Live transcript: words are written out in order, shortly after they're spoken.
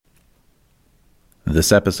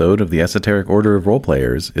This episode of the Esoteric Order of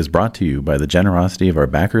Roleplayers is brought to you by the generosity of our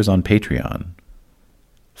backers on Patreon.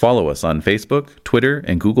 Follow us on Facebook, Twitter,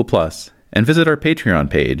 and Google+, and visit our Patreon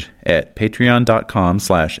page at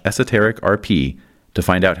patreon.com/esotericrp to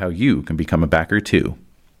find out how you can become a backer too.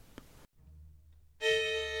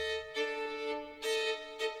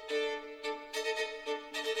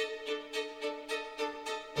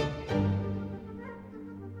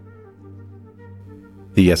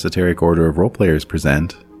 The Esoteric Order of Roleplayers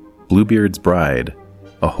present Bluebeard's Bride,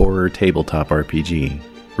 a horror tabletop RPG,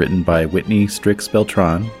 written by Whitney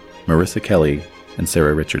Strix-Beltran, Marissa Kelly, and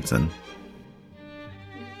Sarah Richardson.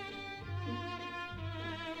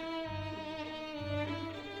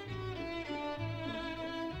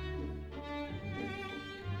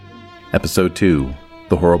 Episode 2,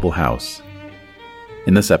 The Horrible House.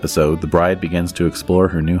 In this episode, the bride begins to explore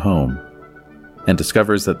her new home, and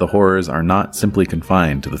discovers that the horrors are not simply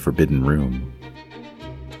confined to the Forbidden Room.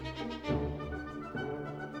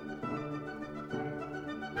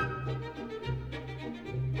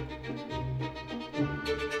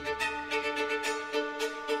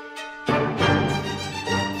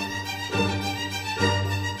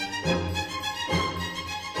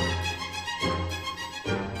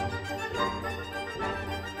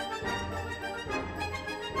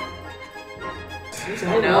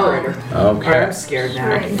 I know. Okay. I'm scared now.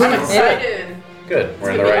 I'm excited. Good. We're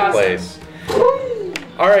in the right place.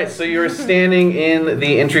 All right, so you're standing in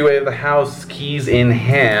the entryway of the house, keys in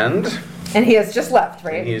hand. And he has just left,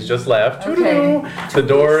 right? He's just left. Okay. The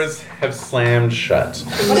doors have slammed shut.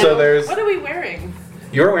 What are we wearing?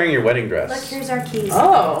 You're wearing your wedding dress. Look, here's our keys.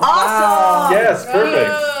 Oh. Awesome! Yes, perfect.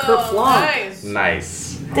 Nice. Nice.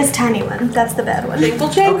 This tiny one. That's the bad one. Jingle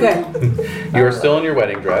jangle. Okay. You are still in your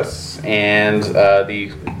wedding dress, and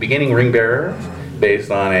the beginning ring bearer,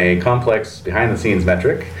 based on a complex behind-the-scenes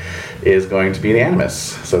metric, is going to be the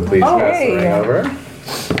Animus. So please pass the ring over.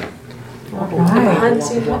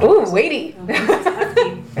 Right. Ooh, weighty.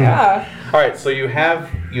 Yeah. All right, so you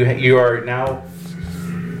are now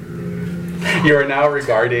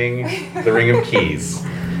regarding the ring of keys,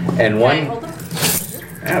 and one. Okay, hold on.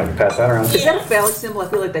 Yeah, we can pass that around. Is that a phallic symbol? I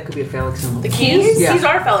feel like that could be a phallic symbol. The keys? Yeah. Keys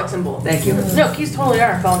are a phallic symbol. Thank you. No, keys totally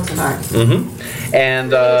are a phallic symbol. All right. Mm-hmm.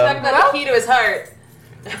 And Talk about the key to his heart.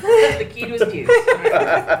 The key to his pews.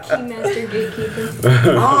 Keymaster gatekeeper.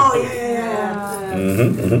 Oh, yeah.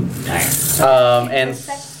 Nice. and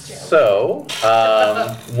so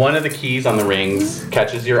one of the keys on the rings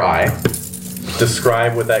catches your eye.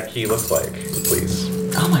 Describe what that key looks like, please.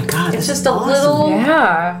 Oh my God. It's just a little.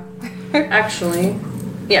 Yeah. Actually.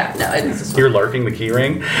 Yeah, no, it is this one. You're larking the key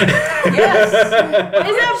ring. Yes. Is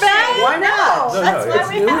that bad? Why not? No, That's no, why it's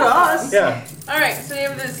we New to have us. Yeah. All right, so we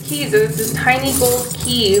have this key. So it's this tiny gold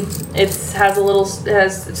key. It has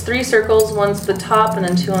it's 3 circles. One's the top and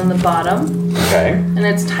then 2 on the bottom. Okay. And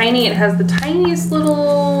it's tiny. It has the tiniest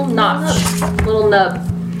little notch, little nub.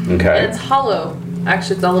 And Okay. it's hollow.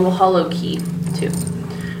 Actually, it's a little hollow key too.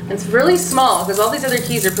 And it's really small because all these other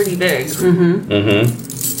keys are pretty big. Mm-hmm.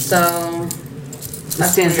 So It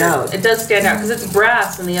stands out. It does stand out because it's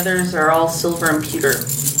brass and the others are all silver and pewter.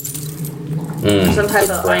 Some type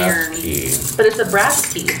the of brass iron. key. But it's a brass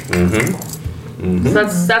key. So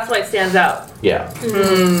that's why it stands out. Yeah.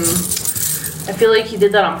 I feel like he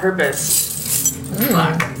did that on purpose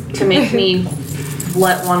to make me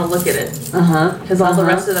want to look at it. Because all the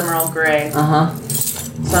rest of them are all gray. So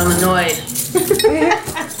I'm annoyed.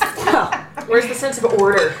 Where's the sense of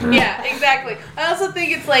order? Yeah, exactly. I also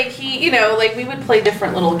think it's like like we would play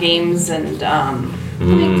different little games and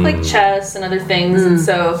like chess and other things, and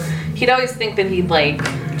so he'd always think that he'd like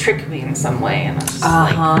trick me in some way, and I was just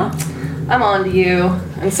like, I'm on to you,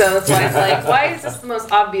 and so that's why it's like, why is this the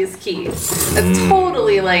most obvious key? It's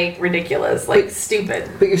totally like ridiculous, like stupid.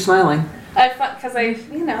 But you're smiling. Because it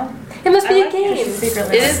must be I a like game. it is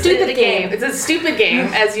a stupid game. It's a stupid game,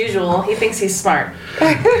 as usual. He thinks he's smart.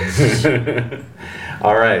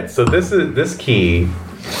 All right. So this key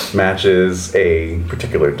matches a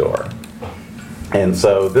particular door, and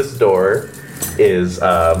so this door is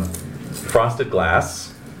frosted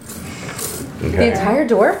glass. Okay. The entire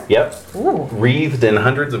door? Yep. Ooh. Wreathed in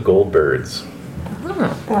hundreds of gold birds.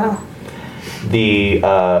 Wow. The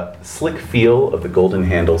slick feel of the golden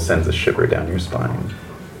handle sends a shiver down your spine.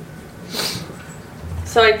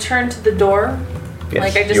 So I turn to the door. Yes,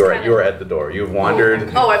 Like I just you are at the door. You've wandered.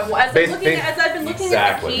 As I've been looking at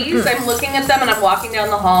Exactly. the keys, I'm looking at them and I'm walking down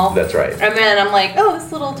the hall. That's right. And then I'm like, oh,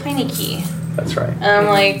 this little tiny key. That's right. And I'm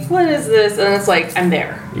like, what is this? And it's like, I'm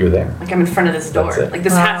there. You're there. Like I'm in front of this door. That's it. Like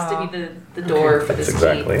this has to be the door for That's this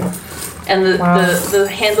exactly. key. And the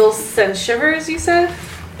handle sends shivers, you said?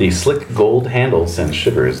 The slick gold handle sends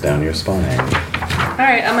shivers down your spine.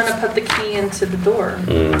 Alright, I'm gonna put the key into the door.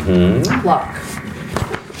 Mm-hmm. Lock.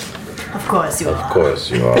 Of course you Of are. course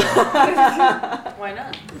you are. Why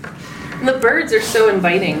not? And the birds are so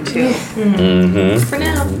inviting too. Mm-hmm. For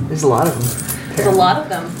now. There's a lot of them. There's a lot of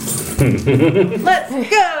them. Let's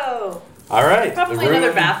go! All right. Probably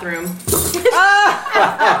another bathroom.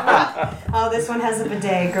 Oh, this one has a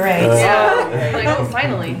bidet. Great. Yeah. Like, oh,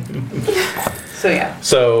 finally. So yeah.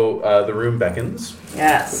 So the room beckons.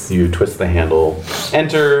 Yes. You twist the handle,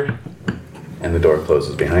 enter, and the door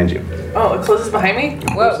closes behind you. Oh, it closes behind me?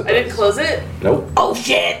 Whoa. I didn't close it? Nope. Oh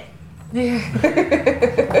shit! By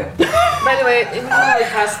the way, if we can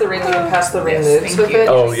pass the ring, we can pass the ring moves with it.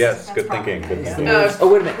 Oh yes, good thinking. Good thinking. No,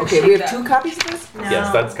 Oh, wait a minute. Okay, we have 2 copies of this? No.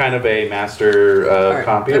 Yes, that's kind of a master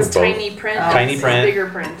copy That's of both. tiny print. Tiny This is print. Bigger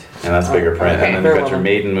print. And that's bigger print. Okay. And then Very you've got your well.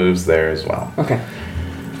 maiden moves there as well. Okay.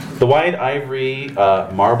 The wide ivory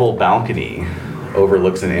marble balcony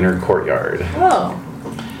overlooks an inner courtyard. Oh.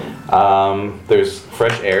 There's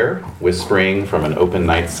fresh air whispering from an open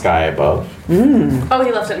night sky above. Oh,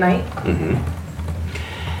 he left at night?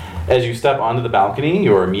 As you step onto the balcony,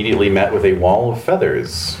 you're immediately met with a wall of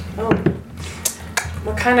feathers. Oh.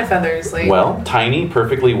 What kind of feathers? Like. Well, tiny,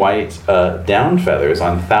 perfectly white down feathers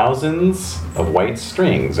on thousands of white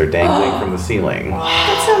strings are dangling from the ceiling.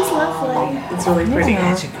 That sounds lovely. It's really pretty.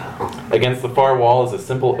 Against the far wall is a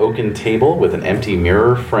simple oaken table with an empty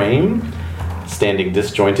mirror frame, standing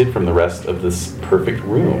disjointed from the rest of this perfect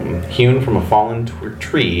room, hewn from a fallen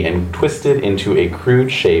tree and twisted into a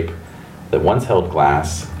crude shape that once held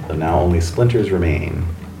glass, though now only splinters remain.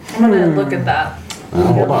 I'm gonna look at that.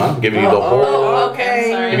 Hold on, I'm giving you the whole, Oh, okay.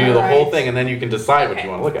 I'm sorry. giving you the whole thing, and then you can decide what you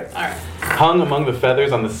want to look at. Alright. Hung among the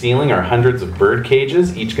feathers on the ceiling are hundreds of bird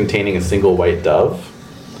cages, each containing a single white dove.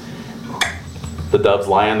 The doves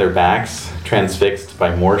lie on their backs, transfixed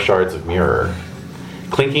by more shards of mirror.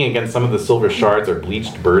 Clinking against some of the silver shards are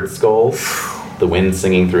bleached bird skulls, the wind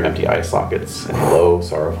singing through empty eye sockets, and a low,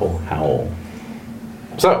 sorrowful howl.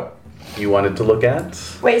 So, you wanted to look at?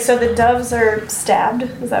 Wait, so the doves are stabbed?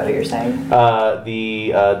 Is that what you're saying? The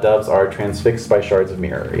doves are transfixed by shards of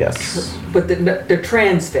mirror, yes. But they're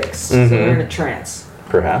transfixed, so they're in a trance.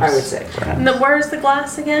 Perhaps. I would say. Perhaps. And where's the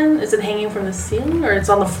glass again? Is it hanging from the ceiling or it's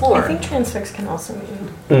on the floor? I think transfix can also mean.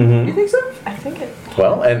 You think so? I think it.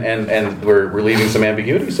 Well, and we're leaving some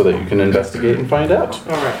ambiguity so that you can investigate and find out.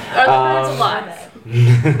 All right. Are the birds alive?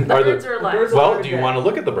 The birds are alive. birds Well, do you want to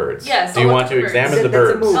look at the birds? Yes, Do you I'll want look to at the birds. examine the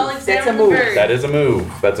That's a birds? move. I'll That's examine a the move. bird. That is a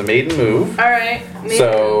move. That's a maiden move. Alright.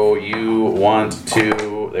 So you want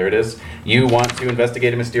to, there it is. You want to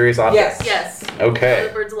investigate a mysterious object. Yes. Are Okay.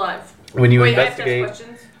 the birds alive? When you Wait, I have to ask investigate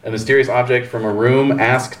questions? a mysterious object from a room,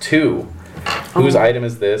 ask 2. Whose item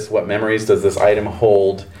is this? What memories does this item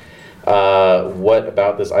hold? What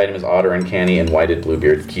about this item is odd or uncanny, and why did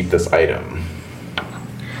Bluebeard keep this item?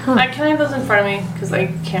 Can I have those in front of me? Because I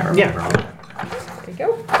can't remember Yeah. all that. There you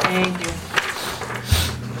go. Thank you.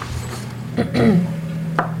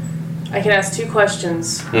 I can ask 2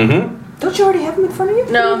 questions. Mm-hmm. Don't you already have them in front of you?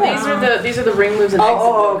 No, What do you have? these are the ring moves and exit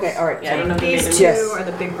Oh, moves. okay, all right. Yeah, I don't know the These maiden two Yes. are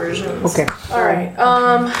the big versions. Okay. All right.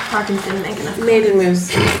 Hawkins didn't make enough. Maiden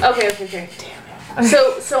moves. Okay. Damn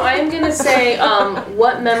it. So I am gonna say,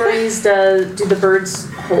 what memories do the birds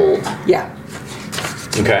hold? Yeah.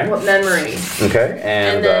 Okay. What memory? Okay.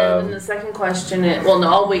 And And, then the second question is, well,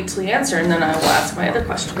 no, I'll wait till you answer, and then I will ask my other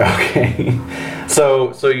question. okay.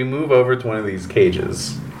 So you move over to one of these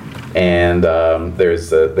cages, and there's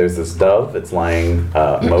this dove. It's lying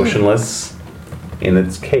motionless in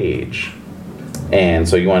its cage, and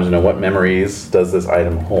so you want to know what memories does this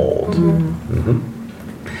item hold.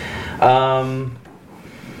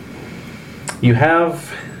 You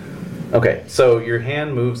have, okay, so your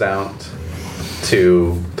hand moves out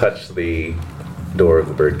to touch the door of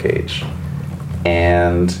the birdcage,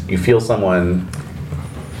 and you feel someone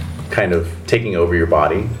kind of taking over your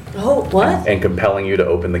body Oh, what? and compelling you to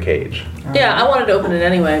open the cage, Yeah, I wanted to open it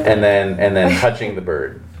anyway. and then touching the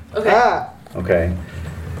bird. Okay. Ah. Okay,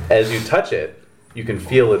 as you touch it, you can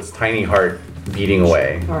feel its tiny heart beating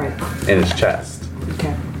away All right. in its chest.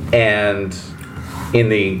 Okay. And in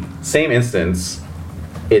the same instance,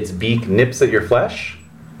 its beak nips at your flesh,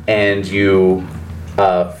 and you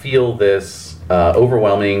feel this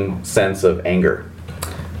overwhelming sense of anger.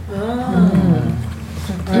 Oh.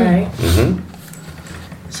 Alright. Mm-hmm.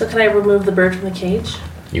 So can I remove the bird from the cage?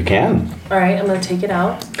 You can. Alright, I'm gonna take it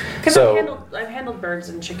out. Because So- I've handled birds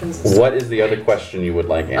and chickens and stuff. What is the other question you would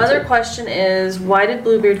like answered? Other question is, why did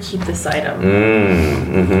Bluebeard keep this item?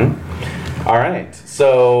 Mm-hmm. All right.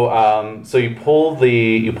 So so you pull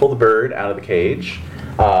the bird out of the cage.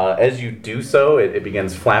 As you do so, it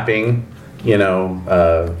begins flapping,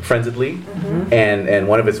 frenziedly, and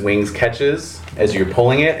one of its wings catches as you're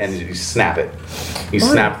pulling it, and you snap it. You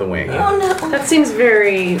snap the wing. Oh no, that seems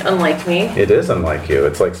very unlike me. It is unlike you.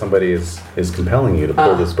 It's like somebody is compelling you to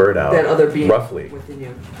pull this bird out. That other being roughly within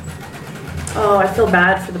you. Oh, I feel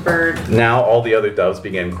bad for the bird. Now all the other doves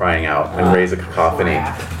begin crying out and raise a cacophony.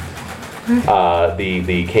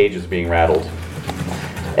 The cage is being rattled,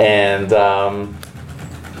 and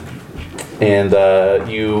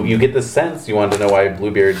you get the sense. You want to know why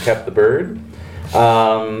Bluebeard kept the bird.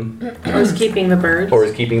 Or is keeping the bird.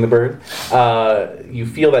 You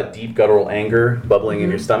feel that deep guttural anger bubbling in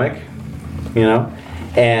your stomach,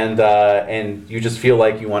 and you just feel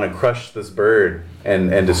like you want to crush this bird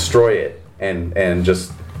and destroy it and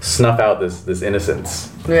just snuff out this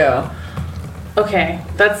innocence. Yeah. Okay,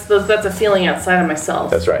 that's a feeling outside of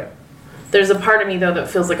myself. That's right. There's a part of me though that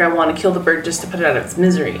feels like I want to kill the bird just to put it out of its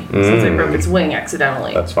misery since I broke its wing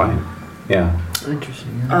accidentally. That's fine. Yeah.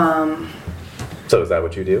 Interesting. Yeah. So is that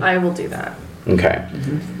what you do? I will do that. Okay.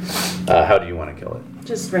 How do you want to kill it?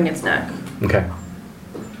 Just wring its neck. Okay.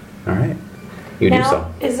 All right. You do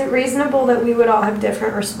so. Is it reasonable that we would all have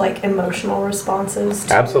different emotional responses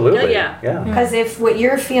to Absolutely. Yeah. Because if what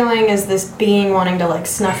you're feeling is this being wanting to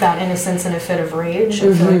snuff out innocence in a fit of rage,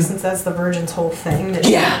 I feel like since that's the virgin's whole thing, that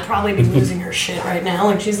she would probably be losing her shit right now.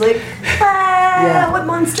 Like she's like, what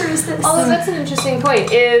monster is this? Although that's an interesting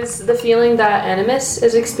point. Is the feeling that Animus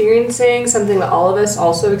is experiencing something that all of us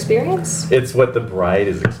also experience? It's what the bride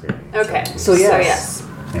is experiencing. Okay. So yes.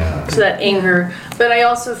 Yeah. So that anger, but I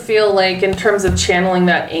also feel like in terms of channeling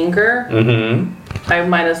that anger, I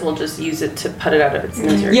might as well just use it to put it out of its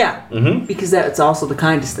misery. Yeah. Because that's also the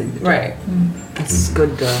kindest thing to do. Right. It's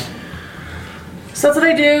good. So that's what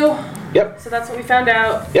I do. Yep. So that's what we found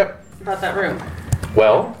out Yep. about that room.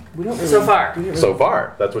 Well, We don't really, So far. so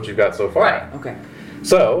far, that's what you've got so far. Right. Okay.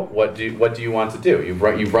 So, what do you want to do? You've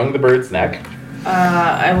wrung the bird's neck.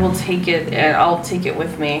 I will take it and I'll take it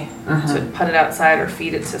with me to put it outside or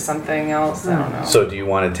feed it to something else. I don't know. So, do you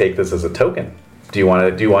want to take this as a token? Do you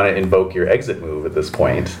want to invoke your exit move at this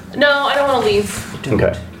point? No, I don't want to leave.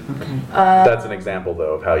 Okay. That's an example,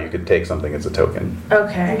 though, of how you could take something as a token.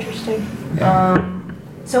 Okay. Interesting.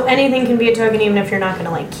 So anything can be a token even if you're not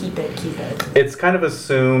going to keep it. It's kind of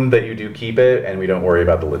assumed that you do keep it, and we don't worry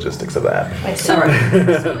about the logistics of that. I see. So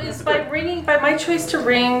is by my choice to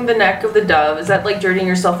wring the neck of the dove, is that like dirtying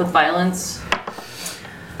yourself with violence?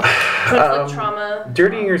 Trauma?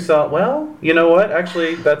 Dirtying yourself. Well, you know what?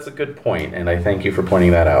 Actually, that's a good point, and I thank you for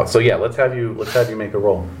pointing that out. So yeah, let's have you make a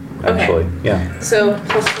roll. Actually, yeah. So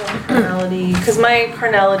 +1 carnality, because my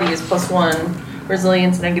carnality is +1,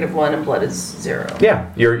 resilience -1, and blood is 0. Yeah,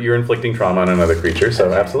 you're inflicting trauma on another creature,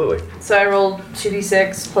 so absolutely. So I rolled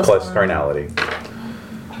 2d6 plus Plus 1. carnality.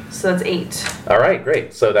 So that's 8. All right,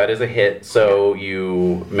 great. So that is a hit. So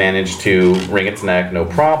you manage to wring its neck, no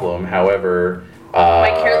problem. However,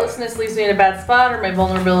 My carelessness leaves me in a bad spot, or my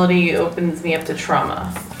vulnerability opens me up to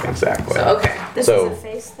trauma. Exactly. So, okay. This So- is a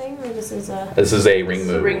face thing, or this is a... This is a ring This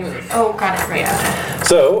is move. a ring move. Oh, got it. Right. Yeah.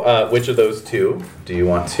 So, which of those two do you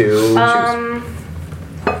want to choose?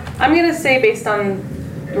 I'm gonna say based on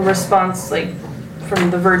the response,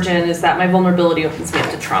 from the virgin, is that my vulnerability opens me up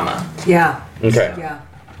to trauma. Yeah. Okay. Yeah.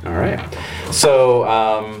 All right. So,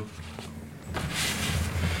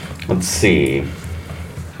 let's see.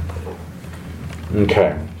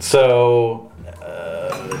 Okay. So,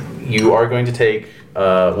 you are going to take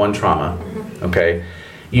 1 trauma. Okay.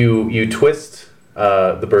 You twist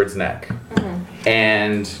the bird's neck.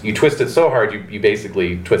 And you twist it so hard, you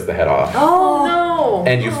basically twist the head off. Oh no!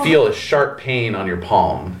 And you feel a sharp pain on your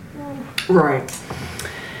palm. Right.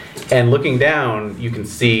 And looking down, you can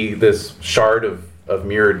see this shard of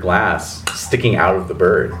mirrored glass sticking out of the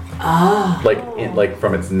bird. Ah. Like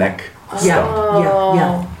from its neck Yeah. stump.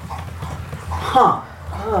 Yeah. Huh.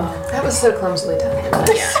 That was so clumsily done. As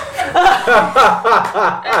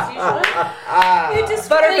usual. You just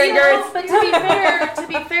But to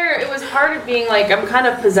be fair, it was part of being I'm kind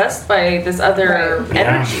of possessed by this other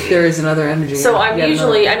energy. There is another energy. So yeah. I'm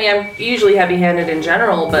Yeah, usually heavy-handed in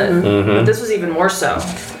general, but this was even more so.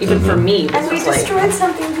 Even for me, this And we was destroyed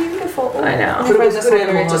something beautiful. I know. But it was this good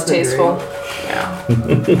manner, it's just tasteful. Yeah.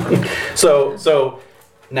 So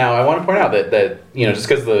now I want to point out that just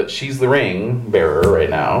because she's the ring bearer right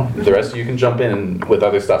now, the rest of you can jump in with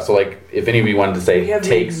other stuff. So if any of you wanted to say have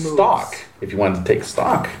take moves. stock, if you wanted to take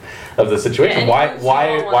stock of the situation, Yeah,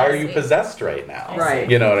 why are you see. possessed right now? Right.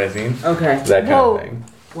 You know what I mean? Okay. That kind Well, of thing.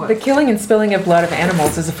 What? The killing and spilling of blood of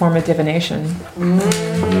animals is a form of divination.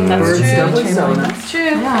 That's Birds true. definitely so. That's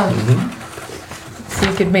true. Yeah. So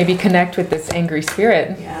you could maybe connect with this angry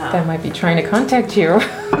spirit that might be trying to contact you.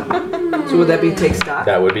 So would that be take stock?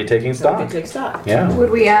 That would be taking That would stock. be take stock. Yeah. Would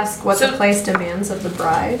we ask what the place demands of the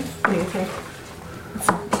bride? What do you think?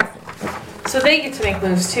 So they get to make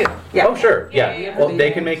moves too. Yeah. Oh, sure. Yeah, Yeah. yeah, Well, they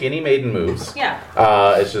can make any maiden moves. Yeah.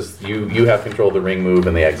 It's just you have control of the ring move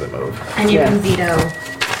and the exit move. And you Yeah. can veto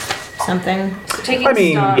something. So taking I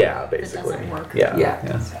mean, stock, yeah, if it basically. doesn't work. Yeah. Yeah.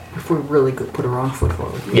 Yeah. If we really could put a wrong foot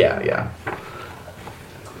forward. Yeah.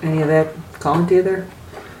 Any of that calling to you there?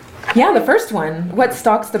 Yeah, the first one. What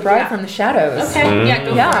stalks the bride from the shadows? Okay. Yeah.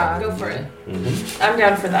 Go Yeah. for it. Go for it. I'm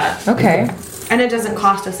down for that. Okay. And it doesn't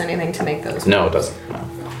cost us anything to make those. No, it doesn't. No.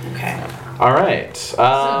 Okay. All right. So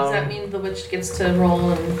does that mean the witch gets to roll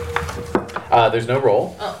and? There's no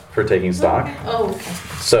roll Oh. for taking stock. Oh, okay.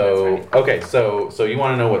 So That's okay, so you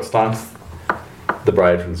want to know what stalks the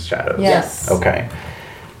bride from the shadows? Yes. Okay.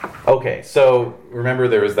 Okay, so remember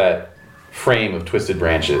there was that frame of twisted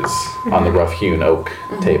branches on the rough-hewn oak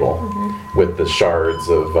table with the shards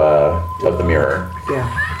of the mirror. Yeah.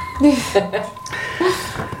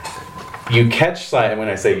 You catch sight, and when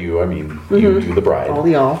I say you, I mean you, the bride. All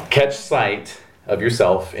y'all. Catch sight of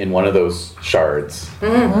yourself in one of those shards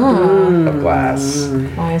of glass,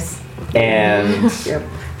 Nice. and Yep.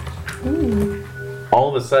 all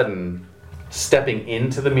of a sudden, stepping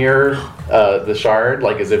into the mirror, the shard,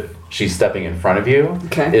 like as if she's stepping in front of you,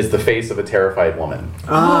 Okay. is the face of a terrified woman.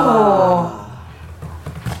 Ah.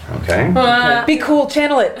 Okay? Be cool,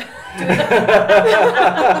 channel it. We don't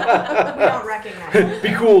recognize it.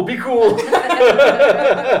 Be cool, be cool! We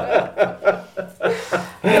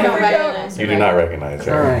don't recognize You it. do not recognize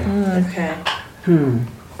her. All right. Okay.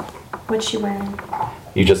 What's she wearing?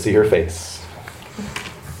 You just see her face.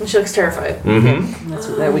 And she looks terrified. Mm-hmm. That's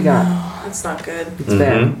what that we got. That's not good. It's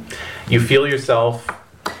bad. You feel yourself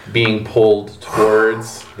being pulled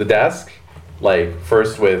towards the desk, like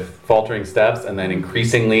first with faltering steps and then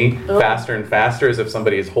increasingly faster and faster, as if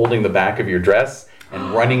somebody is holding the back of your dress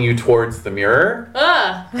and running you towards the mirror.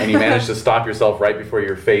 Ah. And you manage to stop yourself right before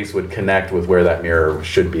your face would connect with where that mirror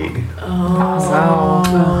should be.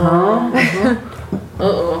 Wow.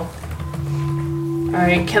 Uh-oh. All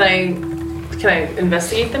right. Can I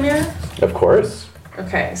investigate the mirror? Of course.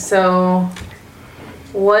 Okay. So,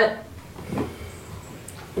 why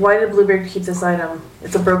did Bluebeard keep this item?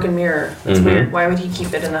 It's a broken mirror. It's weird. Why would he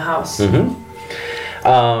keep it in the house?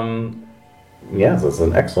 Yes, that's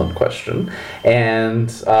an excellent question. And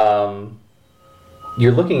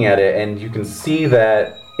you're looking at it and you can see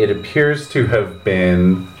that it appears to have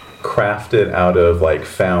been crafted out of like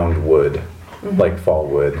found wood, like fall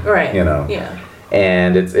wood, Right. you know. Yeah.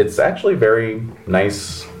 And it's actually very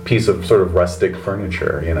nice piece of sort of rustic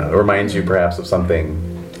furniture, you know. It reminds you perhaps of something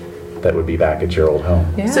that would be back at your old home.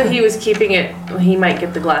 Yeah. So he was keeping it. He might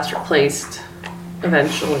get the glass replaced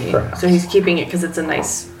eventually. Perhaps. So he's keeping it because it's a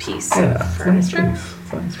nice piece Yeah, of it's a nice furniture. piece.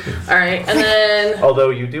 It's a nice piece. All right, and then Although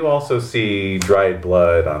you do also see dried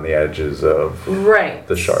blood on the edges of right,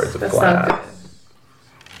 the shards of that's glass. not good.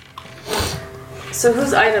 So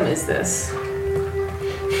whose item is this?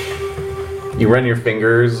 You run your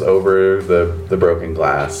fingers over the broken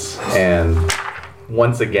glass, and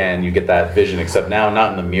once again you get that vision, except now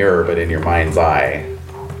not in the mirror, but in your mind's eye,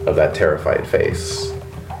 of that terrified face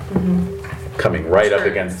coming right up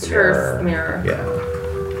against the Turf mirror. mirror. Yeah.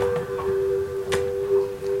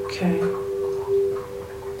 Okay.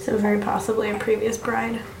 So very possibly a previous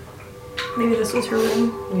bride. Maybe this was her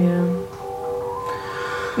ring. Yeah.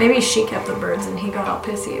 Maybe she kept the birds and he got all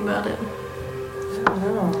pissy about it.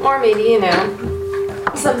 Or maybe,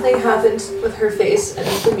 something happened with her face and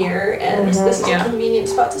the mirror, and this is Yeah. a convenient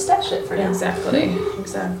spot to stash it for now. Exactly.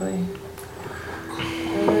 Exactly.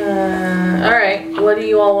 All right. What do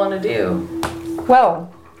you all want to do? Well,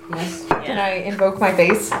 Yes. can I invoke my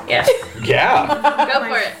face? Yes. Yeah. Go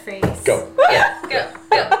for it. Face. Go. Yeah.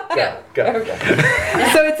 Go. Go.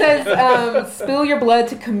 So it says, spill your blood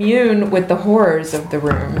to commune with the horrors of the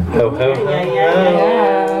room. Ho, ho, ho, Yeah.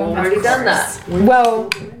 Yeah. Already done that. Well,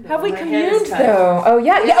 have we My hand communed is tied. though? Oh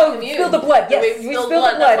yeah, yeah. Oh, Commune. spill the blood. Yes, we spilled the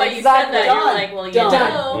blood. That's why you said Exactly. that. You're like, well, you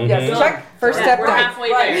Done. know. Yes. Check. First step We're done. halfway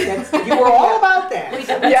there. That's, you were all about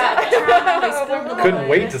that. Yeah. Couldn't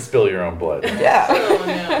wait to spill your own blood. Yeah. Oh,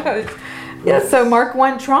 no. Yeah. So mark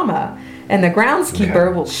 1 trauma, and the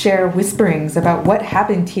groundskeeper will share whisperings about what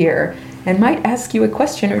happened here, and might ask you a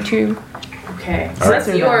question or two. Okay. So All that's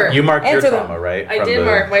right. your. You marked your Answer them. trauma, right? I From did the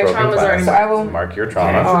mark. My broken trauma's glass. already So I will. Mark your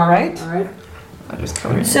trauma. All right. All right. I'll just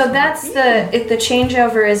cover it. So that's if the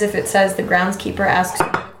changeover is if it says the groundskeeper asks you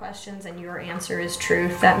a questions and your answer is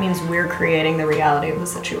truth, that means we're creating the reality of the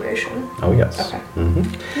situation. Oh, yes. Okay.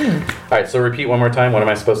 All right, so repeat one more time. What am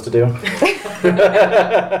I supposed to do?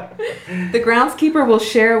 The groundskeeper will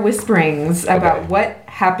share whisperings about what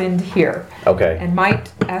happened here. Okay. And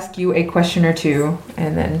might ask you a question or two,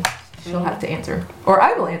 and then she'll have to answer. Or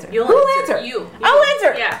I will answer. You'll Who will answer. answer? You. I'll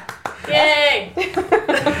answer. Yeah. Yay!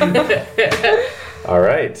 All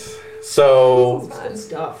right. So, Good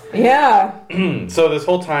stuff. Yeah. so this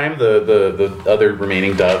whole time, the other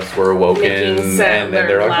remaining doves were awoken, Making and sound, then they're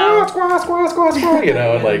they're like, loud. squaw, squaw, squaw, squaw, you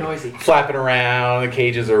know, and like Noisy. flapping around. The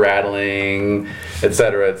cages are rattling,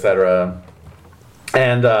 etc., etc.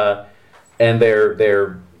 And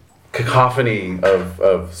their cacophony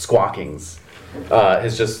of squawkings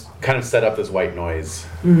has just kind of set up this white noise,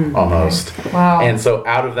 almost. Wow. And so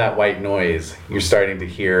out of that white noise, you're starting to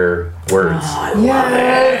hear words.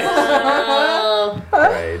 Yes. Oh.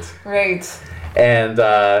 Right. Right. And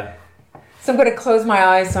So I'm going to close my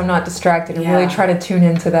eyes so I'm not distracted and really try to tune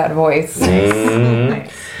into that voice.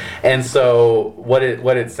 and so what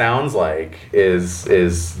it sounds like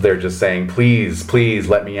is they're just saying, please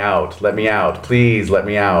let me out, please let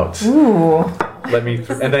me out, Ooh. let me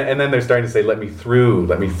and then they're starting to say, let me through.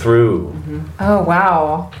 Oh,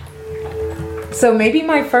 wow. So maybe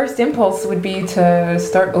my first impulse would be to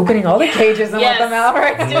start opening all the cages and let them out,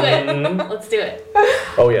 right? Let's do it. Let's do it.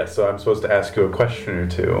 Oh yes, so I'm supposed to ask you a question or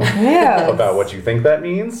two Yeah. about what you think that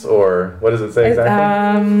means, or what does it say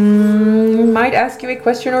exactly? Might ask you a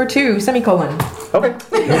question or two, semicolon. Okay.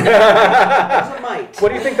 There's a might. What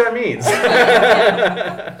do you think that means?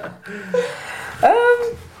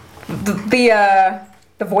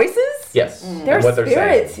 The voices? Yes. They're and what they're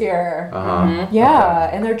spirits saying. here. Uh-huh. Yeah,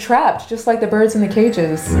 and they're trapped, just like the birds in the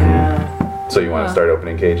cages. Yeah. So you want to start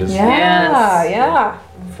opening cages? Yeah, Yes. yeah.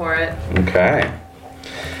 For it. Okay.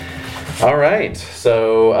 All right.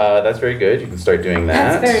 So that's very good. You can start doing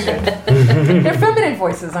that. That's very good. They're feminine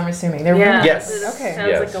voices, I'm assuming. They're Yeah. Yes. It Okay. sounds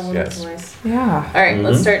Yes, like a woman's yes. voice. Yeah. All right,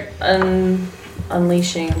 let's start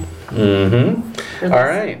unleashing. Mm-hmm. All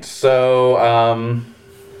right. So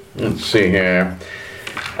let's see here.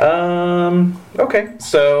 Okay,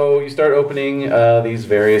 so you start opening these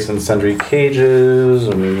various and sundry cages.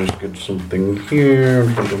 Let me just get something here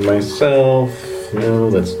in front of myself. No,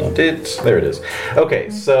 that's not it. There it is. Okay,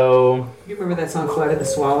 so... You remember that song "Flight of the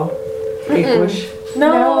Swallow"? Kate Bush.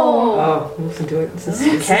 No. Oh, listen to it. This is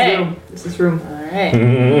Okay. room. This is room. All right.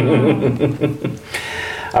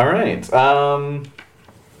 All right.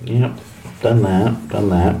 Yep, done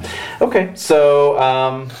that. Okay,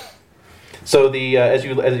 so... So the as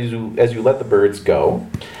you let the birds go,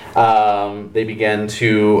 they begin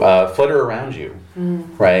to flutter around you,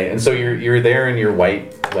 right? And so you're there in your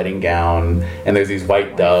white wedding gown, and there's these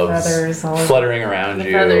white doves feathers all over. fluttering around The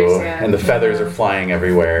you, feathers, yeah. and the feathers are flying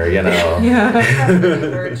everywhere, you know.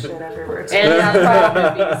 Bird shit everywhere.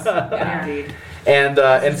 And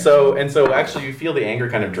And so actually you feel the anger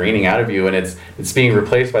kind of draining out of you, and it's being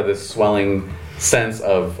replaced by this swelling sense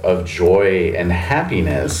of joy and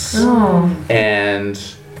happiness.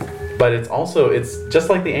 But it's just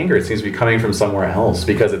like the anger, it seems to be coming from somewhere else,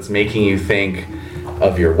 because it's making you think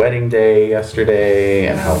of your wedding day yesterday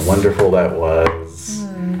and how wonderful that was,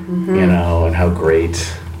 you know, and how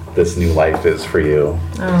great this new life is for you.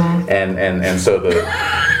 And so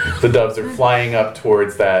the doves are flying up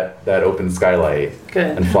towards that open skylight.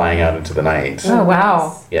 Good. And flying out into the night. Oh,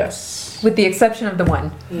 wow. Yes. With the exception of the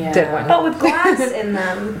one. Yeah. Dead one. But with glass in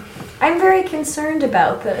them, I'm very concerned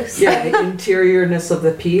about this. Yeah, the interiorness of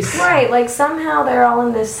the piece. Right, like somehow they're all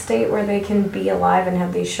in this state where they can be alive and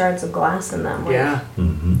have these shards of glass in them. Like, Yeah.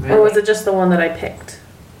 Or was it just the one that I picked?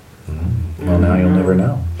 Well, now you'll never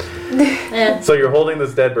know. So you're holding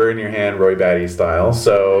this dead bird in your hand, Roy Batty style.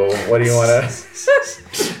 So what do you want to?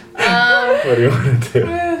 What do you want to do?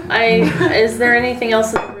 Is there anything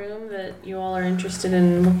else in the room that you all are interested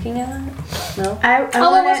in looking at? No.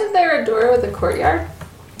 Although wasn't there a door with a courtyard?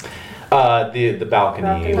 The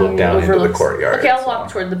balcony. Look down into the overlooks- courtyard. Okay, I'll walk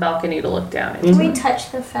toward the balcony to look down. Can we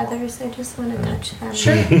touch the feathers? I just want to touch them.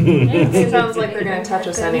 Sure. It sounds like they're gonna touch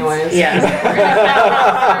us anyways. Yeah.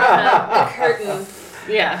 A curtain.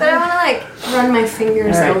 Yeah. But I want to like run my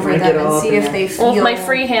fingers All right, over wanna them get all and up see in if there. they feel. Well, with my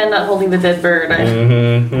free hand not holding the dead bird,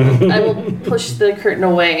 I will push the curtain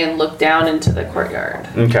away and look down into the courtyard.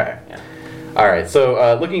 Okay. Yeah. All right.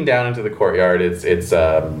 So looking down into the courtyard, it's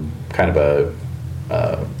kind of a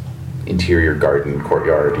interior garden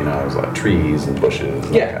courtyard. You know, there's a lot of trees and bushes.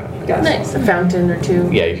 And Yeah, kind of- got it. Nice. A fountain or two.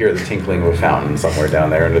 Yeah, you hear the tinkling of a fountain somewhere down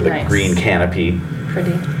there under the Nice. green canopy. Pretty.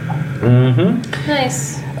 Mm-hmm.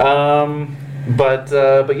 Nice. But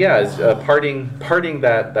yeah, it's, parting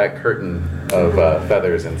that curtain of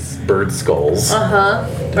feathers and bird skulls.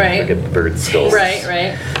 Right. Look at the bird skulls.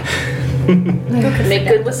 Right. Make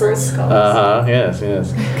good whistles. Yes.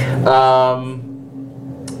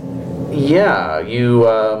 Yeah, you.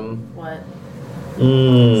 What?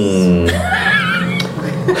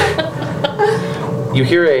 You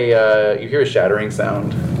hear a shattering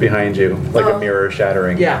sound behind you, like a mirror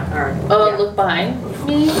shattering. Yeah, alright. Oh, look behind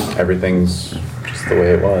me. Everything's just the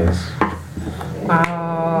way it was.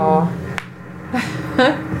 Wow.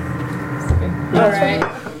 All right.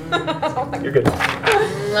 You're good.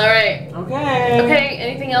 All right. Okay. Okay.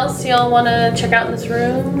 Anything else y'all want to check out in this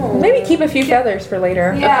room? Or? Maybe keep a few feathers for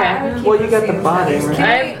later. Okay. I would keep Well, you a got the few body, feathers.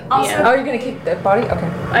 right? Can we also Oh, you're gonna keep the body? Okay.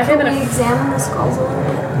 I can think we examine the skulls a little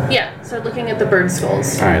bit? yeah. Start looking at the bird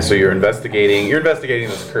skulls. All right, so you're investigating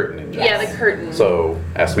this curtain in general. Yeah, the curtain. So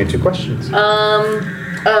ask me 2 questions.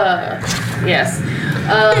 Yes.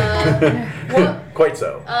 What? Quite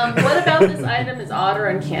so. What about this item is odd or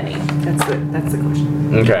uncanny? That's the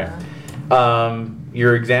question. Okay.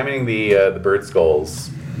 You're examining the bird skulls,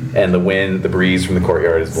 and the breeze from the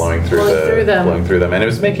courtyard is blowing through them, and it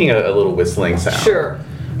was making a little whistling sound. Sure.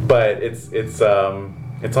 But it's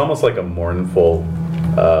almost like a mournful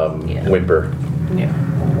whimper. Yeah.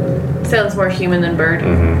 Sounds more human than bird.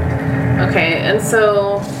 Mm-hmm. Okay, and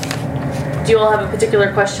so do you all have a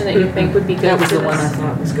particular question that you think would be good That was for the one I this?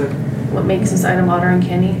 thought was good. What makes this item odd or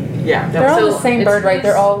uncanny? Yeah. They're all So the same it's- bird, right?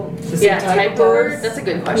 They're all. The same Type bird? That's a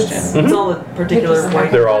good question. It's all the particular white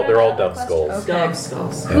They're all dove skulls. dove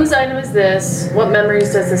skulls. Whose item is this? What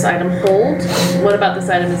memories does this item hold? What about this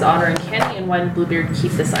item is odd or uncanny? And why did Bluebeard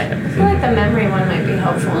keep this item? I feel like the memory one might be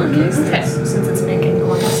helpful in case Okay. since it's making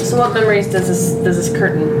noise. So what memories does this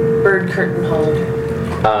bird curtain hold?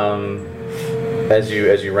 As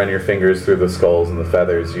you run your fingers through the skulls and the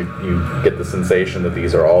feathers, you get the sensation that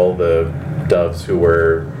these are all the doves who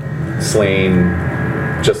were slain,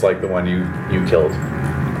 just like the one you killed.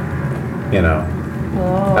 You know,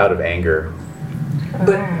 out of anger,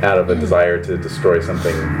 But out of a desire to destroy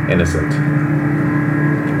something innocent.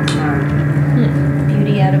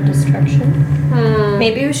 Beauty out of destruction.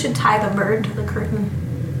 Maybe we should tie the bird to the curtain.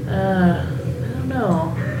 I don't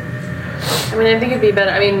know. I mean, I think it'd be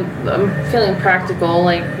better. I mean, I'm feeling practical.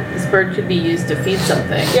 Like, this bird could be used to feed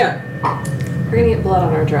something. yeah. We're gonna get blood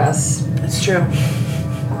on our dress. That's true.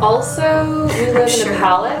 Also, we live in a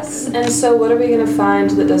palace, and so what are we gonna find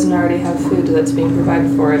that doesn't already have food that's being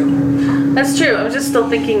provided for it? That's true. I was just still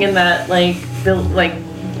thinking in that, like, the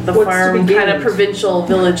What's to farm be kind of gained? provincial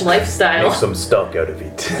village lifestyle. Make some stock out of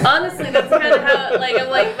it. Honestly, that's kind of how,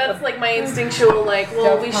 that's like my instinctual,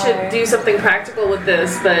 well, we should do something practical with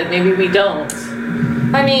this, but maybe we don't.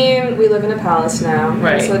 I mean, we live in a palace now,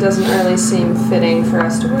 Right. so it doesn't really seem fitting for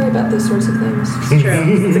us to worry about those sorts of things. It's true.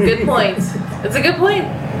 It's a good point. It's a good point.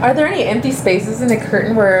 Are there any empty spaces in the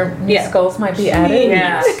curtain where new Yeah. skulls might be added?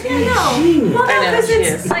 Yeah. Genius. Well, I know, no, because she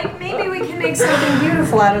it's is. like maybe we can make something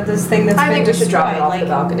beautiful out of this thing that's I been think we should drop it destroyed. off the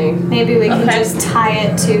balcony. Maybe we can Okay. just tie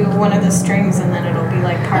it to one of the strings and then it'll be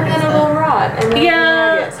like part And of then the. it'll rot. And then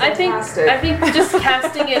Yeah, it's I think just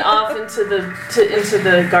casting it off into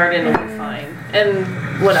the garden will be fine, and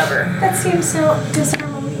whatever. That seems so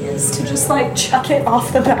disharmonious to just like chuck it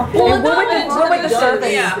off the balcony. Well, And what would the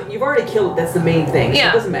servants? Yeah. You've already killed. That's the main thing. So Yeah.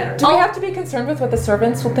 it doesn't matter. Do we have to be concerned with what the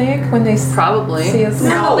servants will think when they Probably. see us?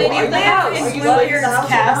 No, they are you have in in Bluebeard's Bluebeard's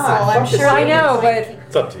castle. I'm sure. I know, but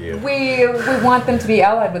It's up to you. we want them to be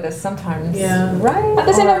allied with us sometimes. Yeah. Right? At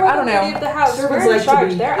the same time, Or, I don't leave know. the house. Servants We're in like to charge.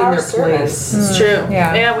 be They're in our their servants. It's true.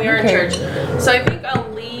 Yeah. We are in Okay. church. So I think I'll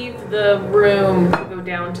leave the room to go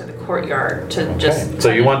down to the courtyard to just. Okay. So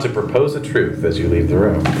you want to propose a truth as you leave the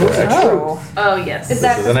room. Correct. Oh. Oh yes. This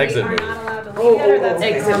is an exit We're move. not allowed to leave yet, or that's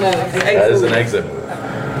Exit. That is an exit move.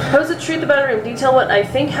 Propose the truth about a room. Detail what I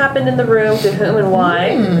think happened in the room, to whom and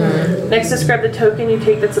why. Next, describe the token you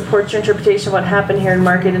take that supports your interpretation of what happened here and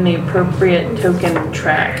mark it in the appropriate token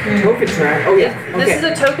track. Token track. Oh yeah. This is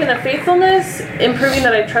a token of faithfulness, improving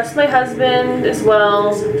that I trust my husband as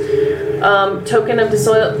well. Token of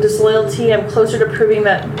disloyalty. I'm closer to proving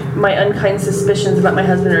that my unkind suspicions about my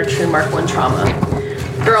husband are true. Mark 1 trauma.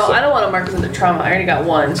 Girl, I don't want to mark another trauma. I already got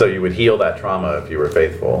one. So you would heal that trauma if you were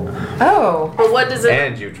faithful. Oh. But what does it?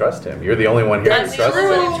 And you trust him. You're the only one here I'm who the trusts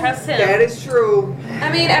only him. one who trusts him. That is true.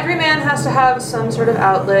 I mean, every man has to have some sort of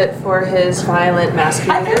outlet for his violent I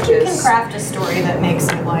masculine think you can urges. craft a story that makes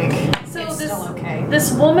it like So it's this still okay.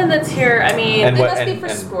 this woman that's here. I mean, And It what? must be And, for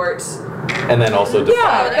and, sport. and then also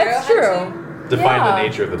Yeah, define. that's true. define the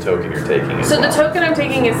nature of the token you're taking. As So the well. token I'm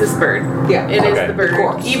taking is this bird. Yeah. It is Okay. the bird. The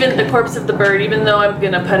corpse. Even the corpse of the bird, even though I'm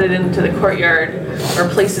gonna put it into the courtyard or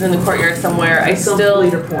place it in the courtyard somewhere, I Some still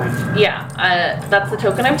later point. Yeah, that's the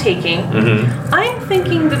token I'm taking. Mm-hmm. I'm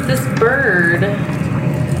thinking that this bird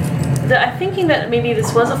I'm thinking that maybe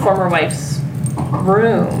this was a former wife's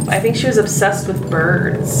room. I think she was obsessed with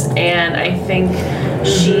birds, and I think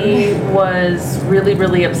she was really,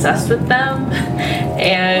 really obsessed with them.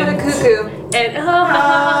 And What a cuckoo. and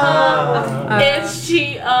and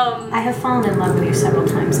she I have fallen in love with you several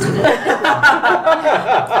times today. Did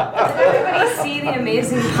everybody see the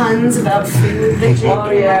amazing puns about food that Jake came up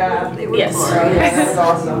with? They were Yes. glorious. That's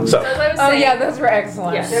awesome. So, as I was Oh saying, yeah, those were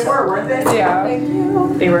excellent. Yes. They were, weren't they? Yeah.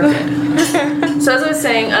 they were good. So as I was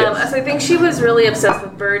saying, so I think she was really obsessed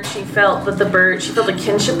with birds. She felt that she felt a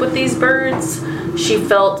kinship with these birds. She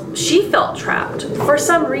felt trapped for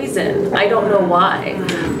some reason. I don't know why.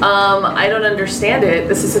 I don't understand it.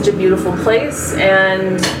 This is such a beautiful place,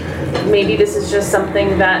 and maybe this is just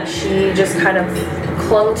something that she just kind of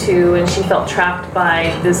clung to, and she felt trapped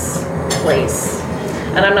by this place.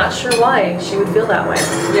 And I'm not sure why she would feel that way.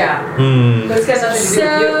 Yeah. But it's got nothing to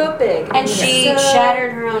do with you. Big. And she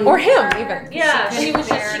shattered her own Or him, mirror. even. Yeah, she was just,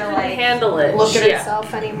 bear she to, couldn't like, handle it. look at Yeah.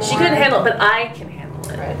 herself anymore. She couldn't handle it, but I can handle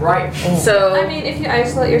it. Right. So, I mean, if you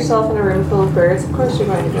isolate yourself in a room full of birds, of course you're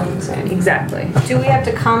going to go insane. exactly. Do we have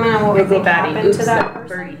to comment on what we think happened Oops, to that person?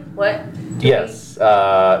 birdie. What? yes.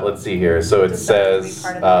 Let's see here. So it Does that have to be says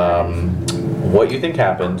part of the what you think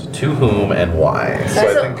happened, to whom, and why. So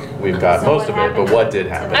I So- think we've got So most what of it, happened but what to did the-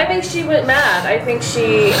 happen? I think she went mad. I think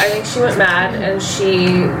she went mad, and she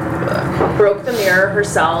broke the mirror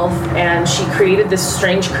herself, and she created this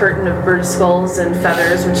strange curtain of bird skulls and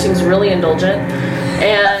feathers, which seems really indulgent.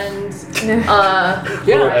 And A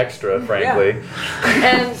little extra, frankly.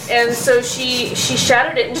 and so she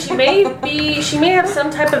shattered it, and she may have some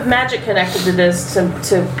type of magic connected to this to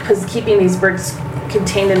because keeping these birds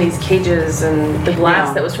contained in these cages and the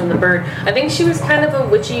glass that was from the bird. I think she was kind of a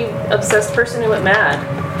witchy obsessed person who went mad.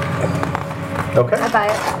 Okay, I buy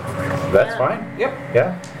it. that's fine. Yep.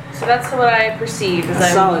 Yeah. So that's what I perceive as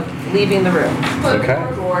I'm Solid. leaving the room.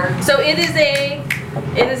 Okay. So it is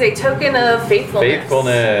a token of faithfulness.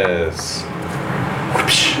 Faithfulness.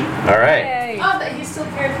 All right. Oh, that he still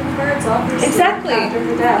cared for the birds, obviously. Exactly. After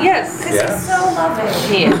her death. Yes. Because Yeah. he's so loving.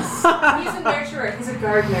 He is. He's a nurturer. He's a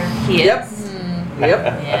gardener. He is. Yep.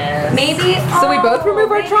 Yep. Yes. Maybe. So we both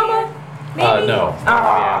remove our maybe- trauma? No.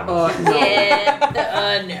 Yeah. No.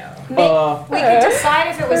 Yeah. No. We could decide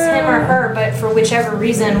if it was him or her, but for whichever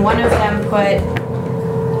reason, one of them put.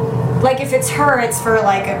 Like, if it's her, it's for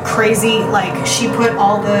like a crazy, like, she put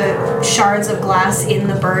all the shards of glass in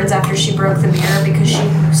the birds after she broke the mirror because she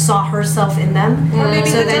saw herself in them. Or maybe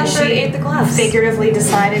So the then dumb bird she ate the glass. figuratively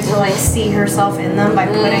decided to, like, see herself in them by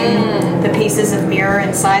putting the pieces of mirror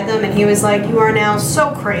inside them, and he was like, "You are now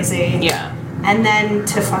so crazy." Yeah. And then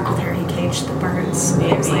to fuck with her, he caged the birds.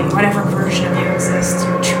 He was like, "Whatever version of you exists,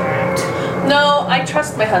 you're trapped." No, I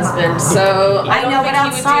trust my husband, so I don't know, think but he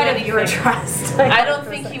would do outside of your anything. trust. I don't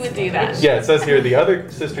think he would do that. Yeah, it says here the other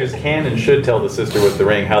sisters can and should tell the sister with the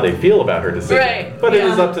ring how they feel about her decision. Right, But it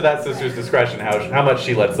yeah. is up to that sister's discretion how much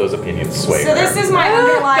she lets those opinions sway So her. this is my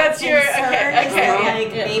underlying That's your- concern. okay, is okay, that, yeah,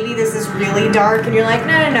 like, yeah. maybe this is really dark, and you're like,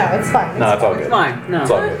 no, it's fine. No, it's all good. It's fine. No.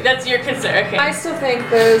 It's all good. That's your concern. Okay. I still think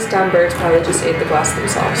those dumb birds probably just ate the glass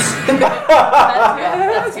themselves.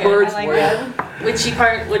 That's good. Birds I like were. that. Witchy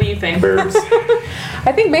part, what do you think? Birds.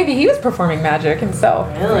 I think maybe he was performing magic himself.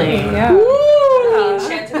 Really? Yeah. He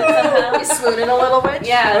enchanted it somehow. He's swooning a little bit.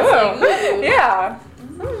 Yeah, it's like, ooh. Yeah.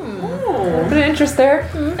 Bit of interest there.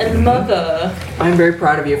 And mother. I'm very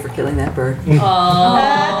proud of you for killing that bird.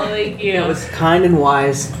 Oh, thank you. It was kind and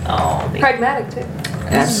wise. Oh, thank you. Pragmatic too.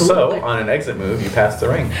 Absolutely. So, on an exit move, you pass the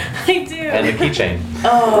ring I do. and the keychain.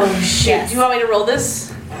 Oh, shoot. Yes. Do you want me to roll this?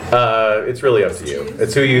 It's really up to you.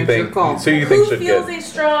 It's who you It's think. your call. It's who you think Who should feels get a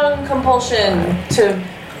strong compulsion to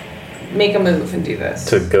make a move and do this?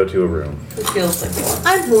 to go to a room. Who feels like they want?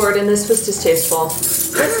 I'm bored and this was distasteful.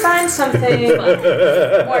 Let's find something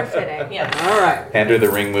more fitting. Yeah. All right. Hand her the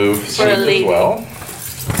ring move sheet a as lady. well.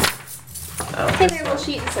 Okay, well,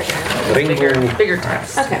 sheet in a second. Ring Bigger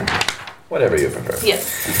text. Okay. whatever you prefer.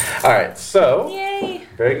 Yes. All right. So Yay.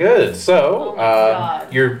 very good. So Oh my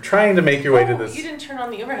God. you're trying to make your way to Oh, this you didn't turn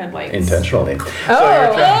on the overhead lights. intentionally.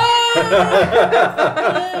 Oh.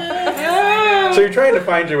 So you're trying to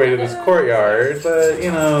find your way to this courtyard, but you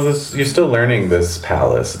know, you're still learning this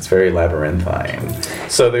palace. It's very labyrinthine.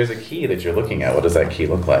 So there's a key that you're looking at. What does that key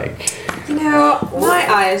look like? You know, my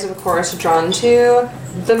eyes, of course, are drawn to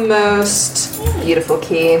the most beautiful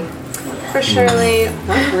key. for Shirley.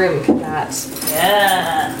 What room can that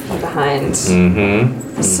be behind?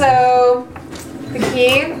 Mm-hmm. So, the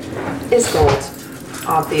key is gold,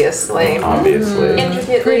 obviously. Obviously.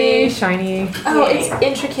 Intricately. Pretty shiny. Oh, it's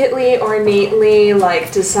intricately, ornately,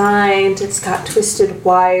 like, designed. It's got twisted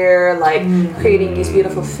wire, like, creating these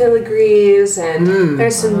beautiful filigrees, and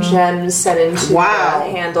there's some gems set into the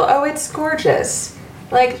handle. Oh, it's gorgeous.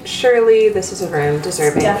 Like, surely this is a room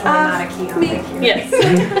deserving. Definitely not a key. Thank you. Yes. I'm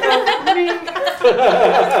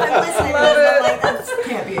listening to this. I'm like, that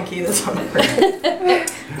can't be a key. This one.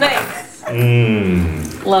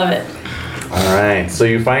 Nice. Love it. All right. So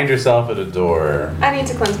you find yourself at a door. I need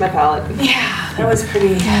to cleanse my palate. Yeah, that was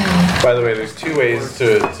pretty. By the way, there's two ways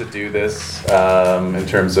to do this in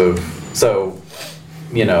terms of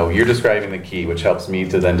you're describing the key, which helps me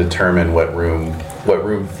to then determine what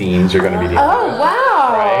room themes you're going to be dealing Oh, with. wow.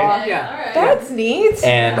 Right? Yeah. That's neat.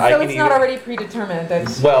 And so I can it's not either- already predetermined.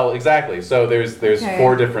 That's Well, exactly. So there's Okay.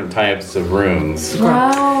 4 different types of rooms.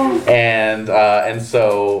 wow. And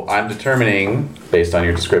so I'm determining, based on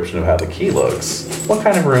your description of how the key looks, what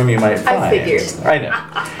kind of room you might find. I figured. I know.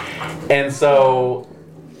 And so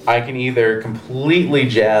I can either completely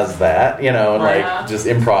jazz that, and like just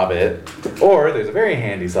improv it, or there's a very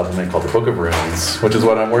handy supplement called the Book of Runes, which is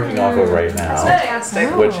what I'm working off of right now,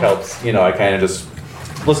 Fantastic. which helps, I kind of just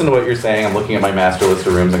listen to what you're saying. I'm looking at my master list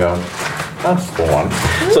of runes and go, that's the one.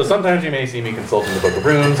 So sometimes you may see me consulting the Book of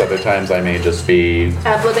Runes. Other times I may just be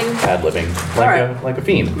ad-libbing, like a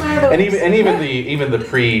fiend. And even the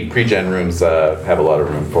pre-gen rooms have a lot of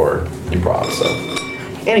room for improv. So,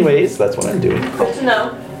 anyways, that's what I'm doing. Good to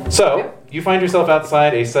know. So you find yourself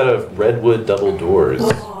outside a set of redwood double doors.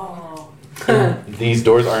 These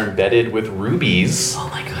doors are embedded with rubies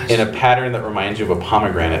in a pattern that reminds you of a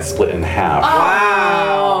pomegranate split in half.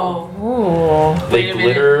 Wow. Ooh. They Wait a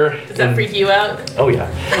glitter. minute. Does that freak you out? Oh yeah,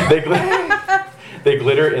 they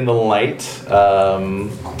glitter in the light,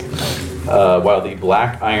 while the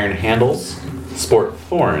black iron handles sport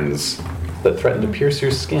thorns that threaten to pierce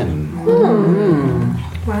your skin.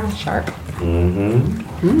 Wow. Sharp.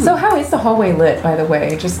 Mm-hmm. So how is the hallway lit, by the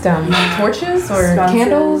way? Just torches or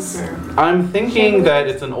candles? I'm thinking that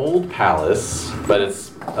it's an old palace, but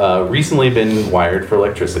it's recently been wired for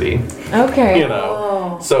electricity. Okay.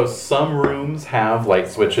 So some rooms have light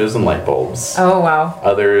switches and light bulbs. Oh wow.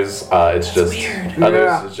 Others, it's just weird.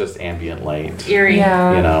 others it's just ambient light. Eerie.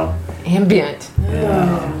 Yeah. Ambient.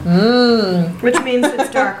 Which means it's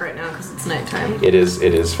dark right now because it's nighttime. It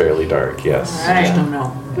is fairly dark. Yes. I just don't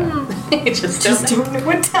know. Just Don't know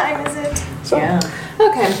what time is it. So,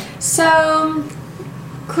 Okay, so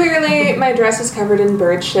clearly my dress is covered in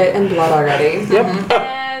bird shit and blood already. Yep.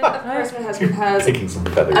 And of course my husband has Taking some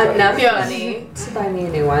feathers out. enough money to buy me a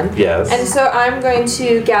new one. Yes. And so I'm going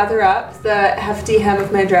to gather up the hefty hem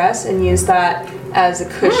of my dress and use that as a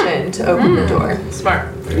cushion to open the door. smart.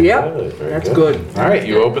 Yep. Good, very That's good. All right,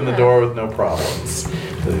 you open the door with no problems.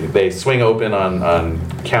 They swing open on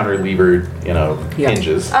counter levered,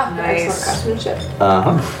 hinges. Ah, Nice. excellent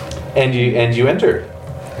craftsmanship. And you enter,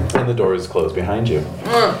 and the door is closed behind you.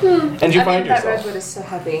 And you find that yourself. redwood is so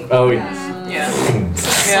heavy. Oh yes. Yeah.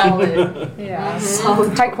 Solid. Yeah.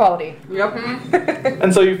 High quality. Yep.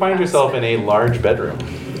 And so you find yourself in a large bedroom.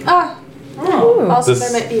 Ah. Ooh. Also,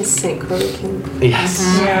 This- there might be a sink where we can. Yes.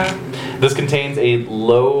 Yeah. This contains a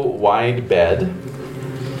low, wide bed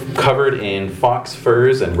covered in fox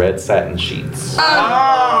furs and red satin sheets.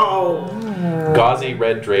 Gauzy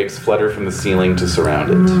red drapes flutter from the ceiling to surround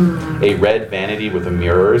it. A red vanity with a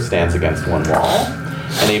mirror stands against one wall,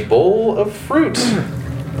 and a bowl of fruit.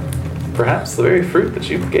 Perhaps the very fruit that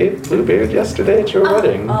you gave Bluebeard yesterday at your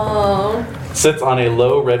wedding. Oh. Sits on a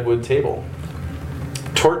low redwood table.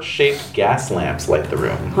 Torch-shaped gas lamps light the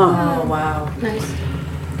room. Oh wow. Nice.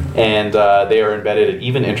 And they are embedded at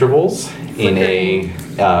even intervals in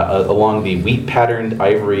along the wheat-patterned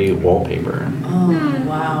ivory wallpaper. Oh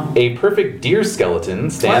wow. A perfect deer skeleton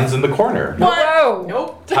stands in the corner, Whoa.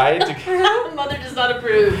 Nope. tied Mother does not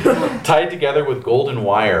approve. tied together with golden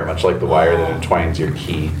wire, much like the wire that entwines your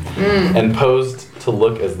key, and posed to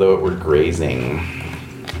look as though it were grazing.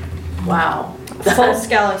 Wow. Full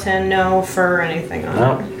skeleton, no fur or anything on it.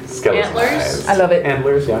 No, skeleton Antlers? eyes. I love it.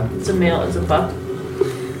 Antlers, yeah. It's a male, it's a buck.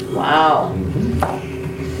 Wow.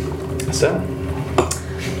 So,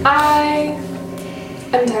 I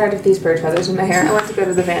am tired of these bird feathers in my hair. I want to go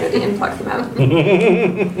to the vanity and pluck them out.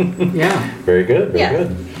 Yeah. very good, very Yeah.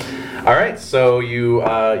 good. All right, so you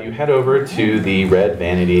head over to the red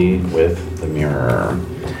vanity with the mirror,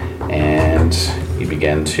 and you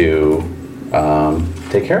begin to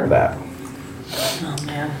take care of that. Oh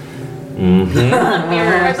man.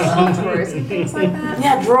 Mirrors. Drawers and things like that.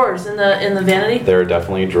 Yeah, drawers in the vanity. There are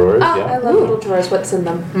definitely drawers. Oh, I Yeah. love little drawers. What's in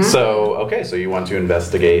them? So so you want to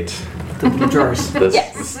investigate The drawers. this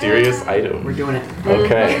Yes. mysterious We're item. doing it.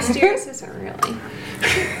 Okay. Mysterious isn't really.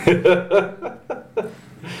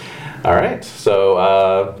 All right.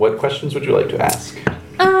 So, what questions would you like to ask?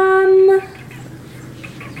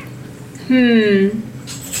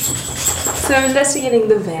 So investigating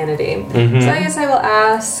the vanity. So I guess I will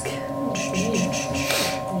ask,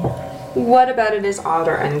 what about it is odd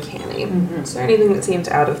or uncanny? Is there anything that seems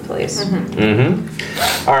out of place?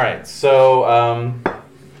 All right. So,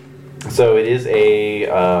 so it is a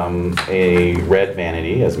red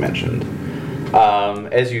vanity, as mentioned.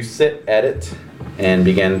 As you sit at it and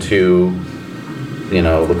begin to,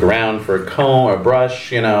 look around for a comb or a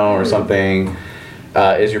brush, or something.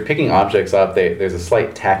 As you're picking objects up, there's a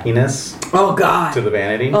slight tackiness Oh God. to the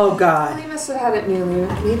vanity, Oh Well, God. they must have had it newly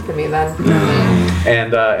made for me then.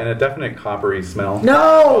 and a definite coppery smell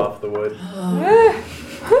No. off the wood.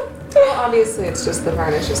 Well, obviously it's just the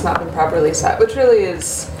varnish has not been properly set, which really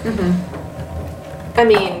is... I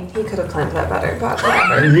mean, he could have planned that better, but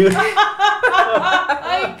whatever.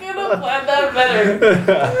 I could have planned that better.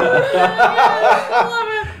 I love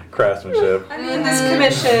it. Craftsmanship. I mean, this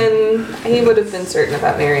commission, he would have been certain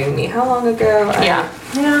about marrying me. How long ago? Yeah.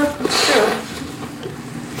 Yeah, it's true.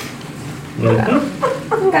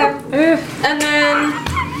 Okay. And then...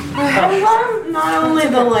 I love not only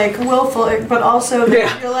the willful, but also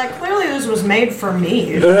that you're like, clearly this was made for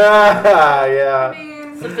me. Yeah.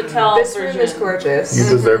 The Patel This room version. is gorgeous. You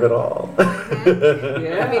deserve it all.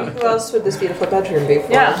 I mean, who else would this beautiful bedroom be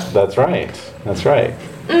for? Yeah. That's right. That's right.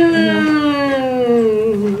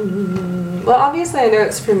 Well, obviously I know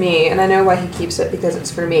it's for me, and I know why he keeps it, because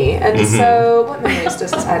it's for me. And so, what memories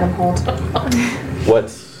does this item hold?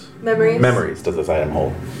 What Memories? does this item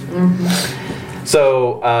hold?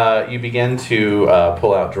 So you begin to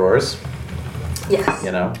pull out drawers, Yes.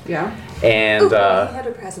 Yeah. and Ooh, he had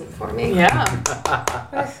a present for me. Yeah.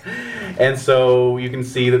 and so you can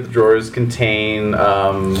see that the drawers contain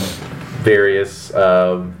various,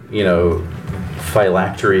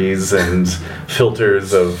 phylacteries and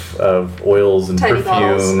filters of oils and Tiny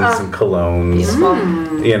perfumes bottles. and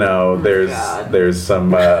colognes. Beautiful. There's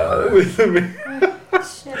some.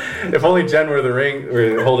 If only Jen were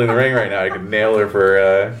holding the ring right now, I could nail her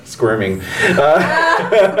for squirming.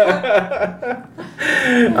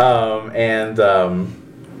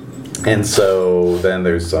 And so then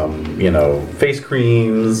there's some, face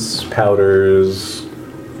creams, powders,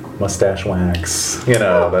 mustache wax,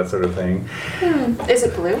 that sort of thing. Is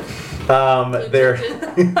it blue? They're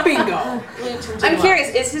Bingo. I'm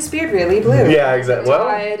curious, is his beard really blue? yeah, exactly. Well,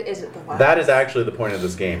 Dyed? Is it the white? that is actually the point of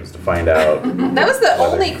this game, is to find out. That was the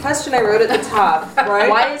only question I wrote at the top. Right.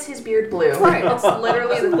 Why is his beard blue? Right. It's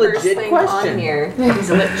literally It's a the first legit thing question. on here. He's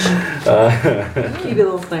a witch. Cute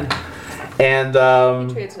little thing. And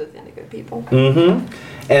Trades with indigo people.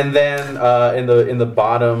 and then in the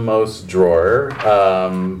bottommost drawer,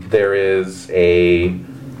 there is a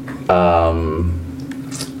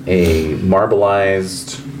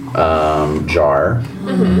marbleized jar,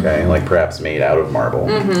 okay, like perhaps made out of marble,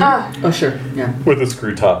 Ah, Oh sure. Yeah. with a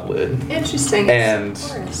screw top lid. interesting. And Of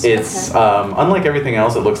course. it's Okay. unlike everything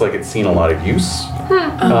else, it looks like it's seen a lot of use.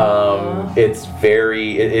 It's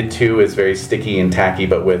it too is very sticky and tacky,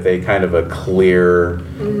 but with a kind of a clear,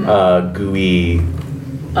 gooey,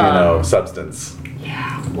 substance.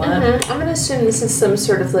 What? I'm gonna assume this is some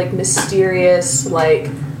sort of mysterious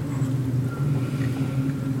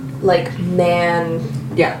man.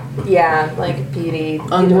 Yeah. Beauty.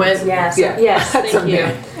 Unguent? Yes. Yeah. Yes. That's Thank a you.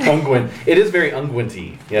 man. Unguent. It is very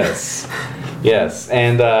unguenty. Yes. Yes.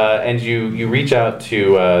 And you reach out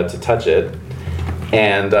to touch it,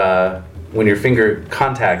 and when your finger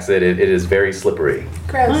contacts it, it is very slippery.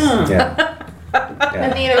 Gross. Yeah.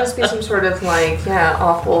 I mean, it must be some sort of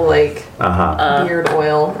awful beard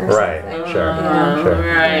oil or Right. something. Sure. Sure.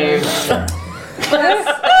 Right.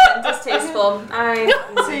 That's distasteful.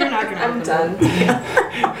 So you're not gonna. I'm done.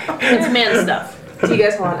 It's man stuff. Do you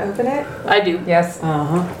guys want to open it? I do. Yes.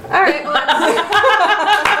 All right. Well,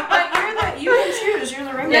 But you can choose. You're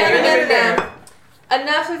the ring. no.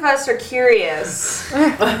 Enough of us are curious.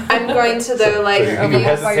 I'm going to though So you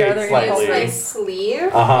hesitate use slightly. my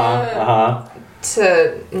sleeve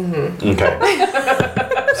to. Okay.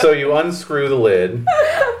 So you unscrew the lid,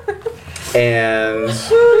 and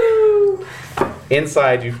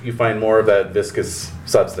inside you find more of that viscous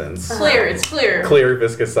substance. Clear. It's clear. Clear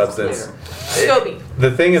viscous substance. Scoby.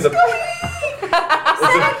 The thing is, Set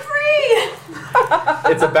free.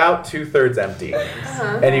 It's about 2/3 empty,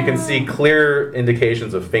 and you can see clear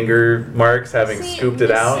indications of finger marks having scooped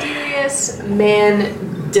it out. Mysterious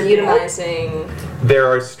man utilizing. There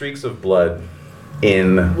are streaks of blood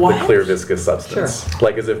in the clear viscous substance,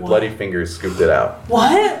 like as if bloody fingers scooped it out.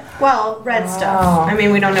 What? Well, red stuff. I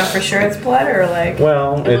mean, we don't know for sure it's blood or like.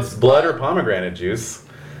 Well, it's blood or pomegranate juice.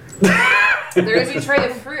 There is a tray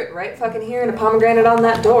of fruit right fucking here and a pomegranate on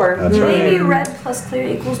that door. That's right. Maybe red plus clear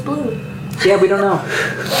equals blue. Yeah, we don't know.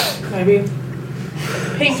 Maybe.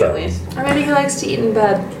 Pink So. at least. Or maybe he likes to eat in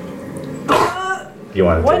bed. You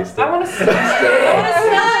want to taste it? I want to smell it. I want to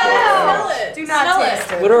smell it. Do not smell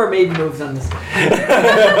taste it. What are our maiden moves on this?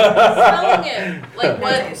 Smelling it. Like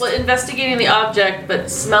what investigating the object, but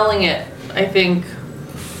smelling it, I think.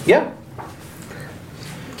 Yeah.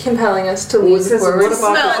 Compelling us to lean forward. What about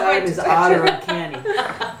Smell this item is odd or uncanny?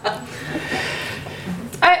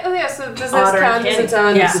 So does this Otter count as its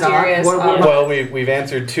own Yeah. mysterious What- object? Well, we've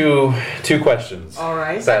answered two questions. All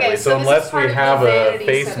right. Sadly, Okay, so so this unless is part we of have the a vanity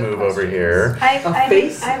face set of move over questions. here. I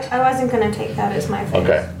face? I wasn't gonna take that as my face.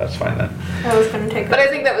 Okay, that's fine then. I was gonna take. But I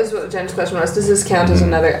think that was what Jen's question was. Does this count as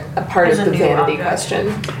a part As of a the new vanity object.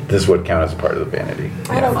 question? This would count as a part of the vanity.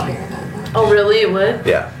 I don't care that much. Oh, really? It would?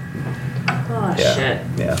 Yeah. Oh, Yeah. shit.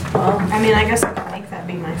 Yeah. Well, I mean, I guess I could make that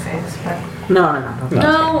be my face, but. No.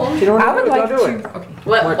 no. You don't I would like do to. it. Okay.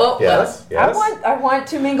 What? Oh, Yes. Yes. I want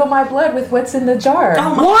to mingle my blood with what's in the jar. I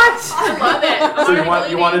love it. I'm So already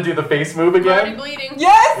you want to do the face move I'm already again? bleeding.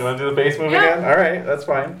 Yes. You want to do the face move Yeah. again? All right, that's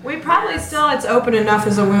fine. We probably still, it's open enough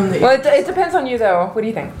as a wound that you. Well, it depends on you though. What do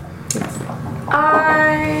you think?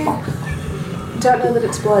 I don't know that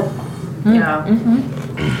it's blood. Yeah.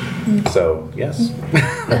 So yes,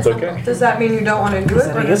 that's okay. Does that mean you don't want to do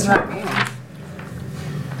it? What does that mean?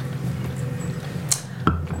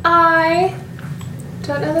 I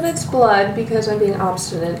don't know that it's blood because I'm being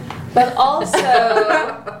obstinate, but also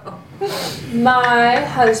my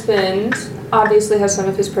husband obviously has some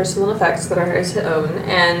of his personal effects that are his own,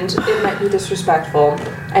 and it might be disrespectful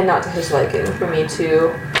and not to his liking for me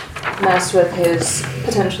to mess with his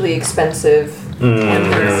potentially expensive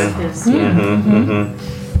With his, So is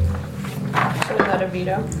that a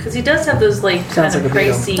veto? because he does have those like kind Sounds of like a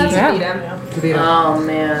veto. crazy. That's Yeah. a veto. Oh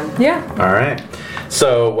man. Yeah. All right.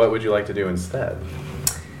 So what would you like to do instead?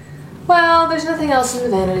 Well, there's nothing else in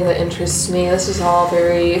the vanity that interests me. This is all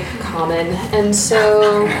very common. And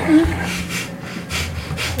so,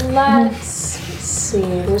 let's see.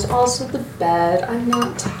 There's also the bed. I'm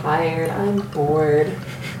not tired. I'm bored.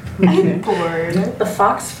 I'm bored. The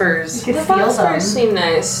fox furs. You The could feel fox them. furs seem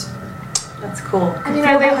nice. That's cool. I mean,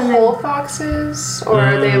 are they whole foxes? Or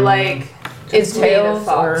are they like, it's made of tails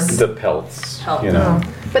or- fox? The pelts. Pelt. You know.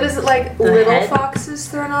 But is it like The little head? foxes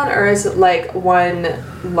thrown on? Or is it like one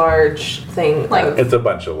large thing? Like- of It's a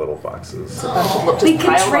bunch of little foxes. a bunch of just We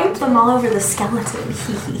could piled drape on? them all over the skeleton.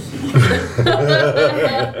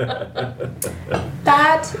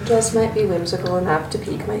 That just might be whimsical enough to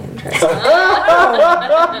pique my interest. Right.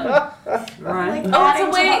 Oh, Adding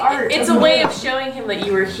to the art it's of a way the- of showing him that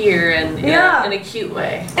you were here and Yeah. in a cute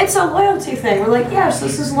way. It's a loyalty thing. We're like, yes,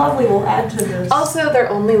 this is lovely. We'll add to this. Also, they're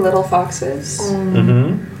only little foxes.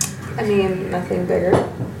 Mm-hmm. I mean, nothing bigger.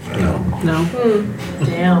 No.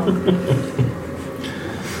 Damn.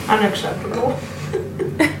 Unacceptable.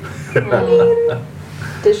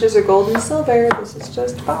 Dishes are gold and silver. This is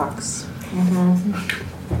just a box.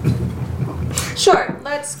 Sure,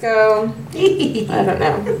 let's go. I don't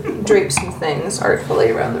know. Drape some things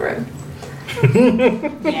artfully around the room.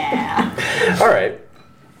 Yeah. All right.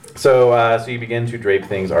 So so you begin to drape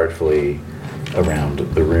things artfully around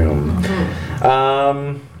the room.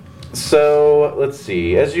 So let's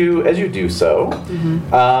see. As you do so,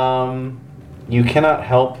 you cannot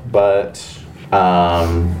help but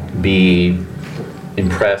be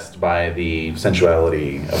impressed by the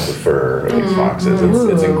sensuality of the fur of these foxes.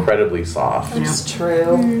 It's incredibly soft. It's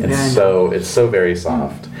true. It's so very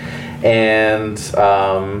soft,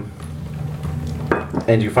 and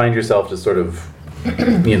you find yourself just sort of,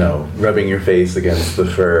 rubbing your face against the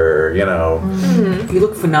fur. You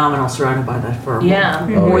look phenomenal surrounded by that fur. Yeah.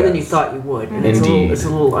 More Oh, than you yes. thought you would. And it's Indeed. a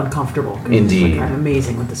little uncomfortable. 'cause Indeed. It's like, I'm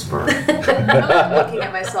amazing with this fur. It I'm looking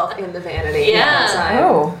at myself in the vanity. Yeah. outside.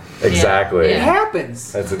 Oh. Exactly. Yeah.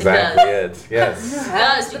 happens. That's exactly it. Yes.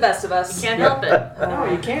 That's the best of us. Can't help it. No,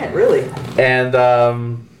 you can't really.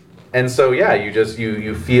 And so yeah,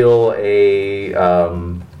 you feel a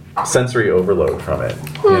sensory overload from it.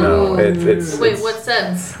 It's Wait, what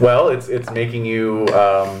sense? well, it's making you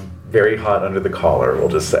very hot under the collar, we'll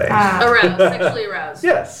just say. Aroused, sexually aroused.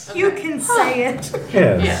 Yes. You can say it.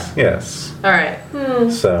 Yes. Yes. All right.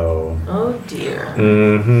 So. Oh dear.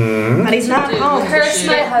 Mm-hmm. But he's not home. Curse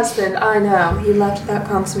my husband. I know. He left without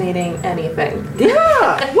consummating anything.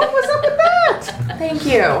 Yeah. What was up with that? Thank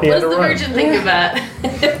you. What does the Virgin think of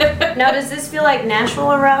that? Now, does this feel like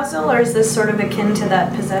natural arousal, or is this sort of akin to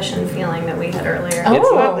that possession feeling that we had earlier?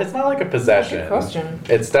 It's not like a possession. Good question.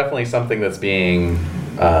 It's definitely something that's being,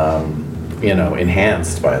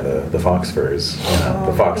 enhanced by the fox furs.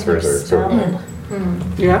 The fox furs are sort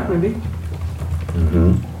of. Yeah, maybe.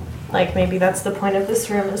 Mm-hmm. Like maybe that's the point of this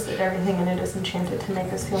room, is that everything in it is enchanted to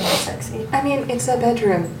make us feel more sexy. I mean, it's a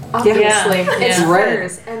bedroom. Obviously. Yeah. It's Yeah.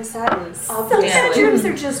 furs and satins. Some Obviously. bedrooms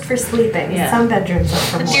are just for sleeping. Yeah. Some bedrooms are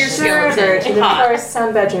for The more. deer skeleton. Virgin. Of Hot. course,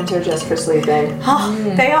 some bedrooms are just for sleeping.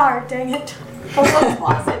 Oh, they are. Dang it. The little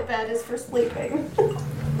closet bed is for sleeping.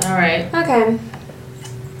 All right. Okay.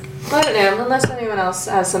 Well, I don't know. Unless anyone else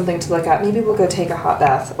has something to look at, maybe we'll go take a hot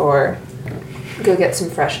bath or go get some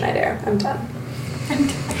fresh night air. I'm done.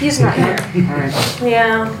 He's not here. All right.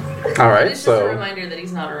 Yeah. All right. It's just a So. reminder that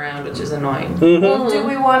he's not around, which is annoying. Mhm. Well, do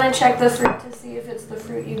we want to check the fruit to see if it's the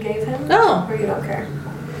fruit you gave him? No. Or you don't care?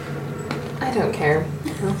 I don't care.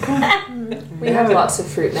 We have lots of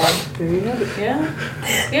fruit now. There you have it. Yeah.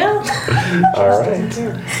 Yeah. All right.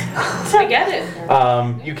 I get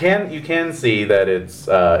it. You can see that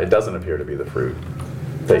it doesn't appear to be the fruit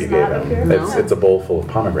that you gave him. It's a bowl full of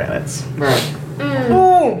pomegranates. Right.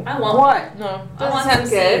 Oh, I want What? no. I want Sounds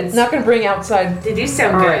some good. seeds. Not gonna bring outside They do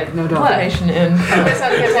sound All good. right, no dog. information in. Does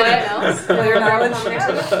that give anyone else? Clear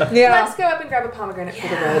knowledge. Yeah. Let's go up and grab a pomegranate for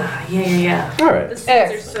the road. Yeah. All right. The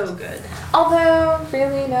seeds are so good. Although,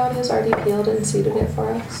 really, no one has already peeled and seeded it for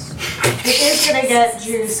us. It is gonna get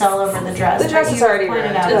juice all over the dress. The dress but is you already pointed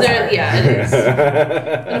ruined. out Is that there, already. yeah, it is.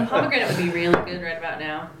 And a pomegranate would be really good right about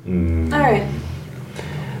now. Mm. All right.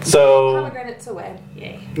 So Pomegranates away.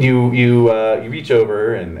 Yay. you reach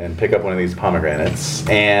over and pick up one of these pomegranates,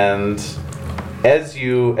 and as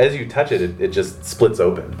you touch it, it just splits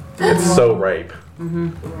open. It's so ripe,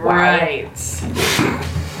 Right.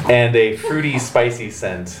 and a fruity, spicy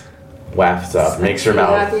scent wafts up, makes your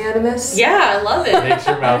mouth Happy Animus? Yeah, I love it. makes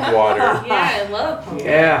your mouth water. Yeah, I love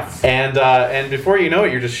pomegranate. Yeah. And before you know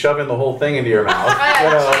it, you're just shoving the whole thing into your mouth.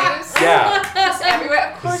 Juice. Yeah. Just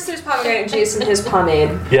everywhere. Of course, there's pomegranate juice in his pomade.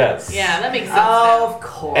 Yes. Yeah, that makes sense. Of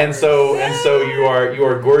course. And so you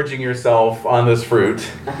are gorging yourself on this fruit,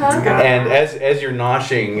 and as you're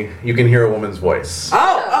noshing, you can hear a woman's voice,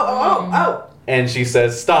 Oh. and she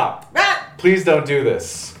says, "Stop! Please don't do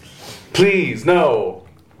this. Please, no."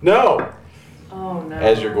 Oh no.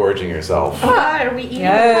 As you're gorging yourself. Are we eating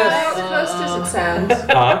Yes. How close does it sound?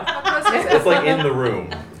 Huh? How close is it? It's like in the room.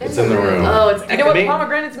 It's in the room. Oh, it's You know what Maybe-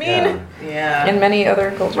 pomegranates mean? Yeah. yeah. In many other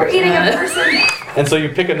cultures. We're eating a person. And so you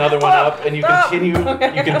pick another one up, and you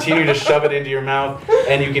continue to shove it into your mouth,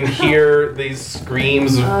 and you can hear these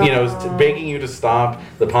screams, begging you to stop.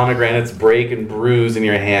 The pomegranates break and bruise in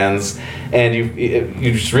your hands, and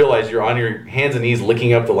you just realize you're on your hands and knees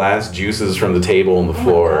licking up the last juices from the table and the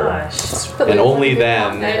floor. Gosh. And only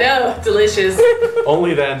then, I know. Delicious.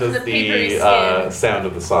 only then does The papery the skin. sound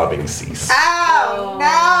of the sobbing cease. Ow!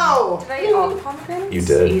 No! Did I eat all the pomegranates? You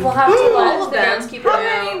did, We'll have to All let of the them. groundskeeper How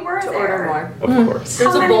many know were to there? order more. of course.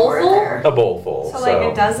 There's How a many bowl were full? there? A bowl full, So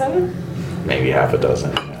like a dozen? maybe half a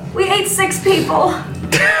dozen. Yeah. We ate 6 people.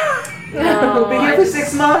 We'll be here for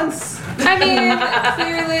 6 months. I mean,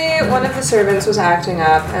 clearly one of the servants was acting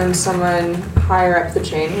up, and someone higher up the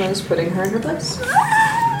chain was putting her in her place.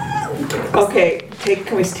 Okay,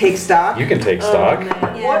 can we take stock? You can take stock.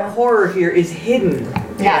 What horror here is hidden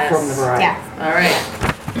Yes. from the bride? Yeah. All right.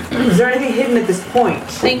 Is there anything hidden at this point?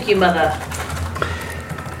 Thank you, mother.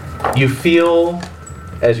 You feel,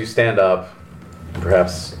 as you stand up,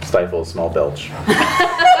 perhaps stifle a small belch.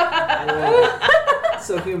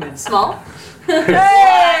 So human. Small?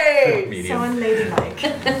 Hey! So Medium. unladylike.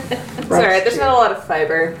 Sorry, there's not a lot of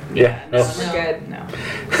fiber. Yeah. No, no. We're good. No.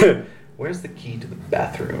 Where's the key to the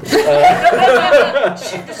bathroom?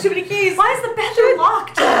 There's too many keys. Why is the bedroom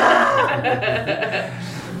locked?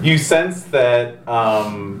 You sense that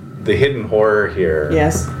the hidden horror here,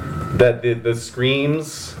 Yes. that the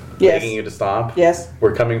screams Yes. begging you to stop, Yes.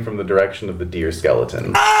 were coming from the direction of the deer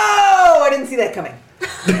skeleton. Oh! I didn't see that coming.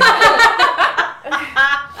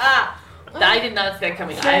 I did not see that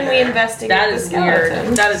coming Can either. we investigate That the is skeleton?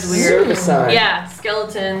 weird. That is weird. Suicide. Yeah,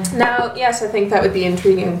 skeleton. Now, yes, I think that would be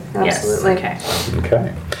intriguing. Absolutely. Yes. Okay.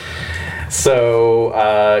 Okay. So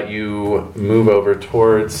you move over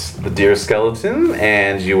towards the deer skeleton,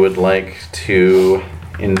 and you would like to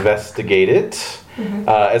investigate it.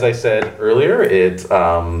 As I said earlier, it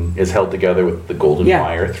is held together with the golden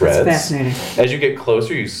wire threads. That's fascinating. As you get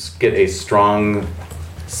closer, you get a strong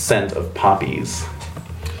scent of poppies.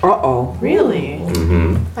 Uh-oh. Really?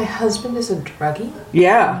 My husband is a druggie?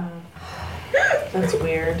 Yeah. That's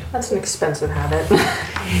weird. That's an expensive habit.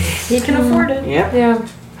 He can afford it. Yep. Yeah.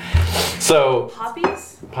 So,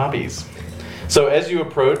 Poppies? poppies. So as you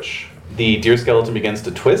approach, the deer skeleton begins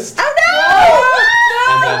to twist.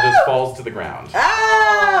 And then just falls to the ground.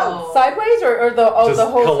 Sideways or the Just the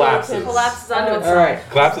whole collapses. skeleton? Collapses onto itself. All right.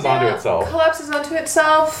 Collapses onto itself. Collapses onto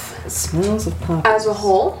itself Smells of pop. as a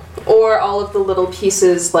whole, or all of the little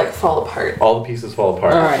pieces like fall apart. All the pieces fall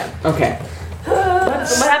apart. All right. Okay. What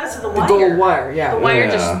happens to the The wire? gold wire. Yeah. The wire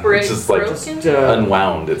Yeah, just breaks. it's just like broken?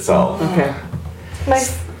 unwound itself. Okay.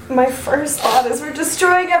 My first thought is we're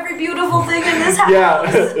destroying every beautiful thing in this house.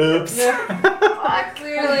 Yeah. Oops.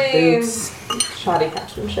 Clearly, Oops. shoddy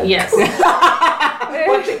craftsmanship. Yes.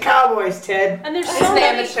 Bunch of cowboys, Ted. And there's He's so an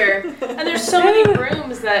many amateur. and there's so many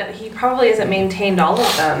rooms that he probably hasn't maintained all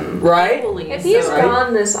of them. Right. Fully, If he's so-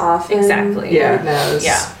 gone this often, Exactly. Yeah. who knows?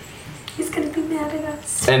 Yeah. He's gonna be mad at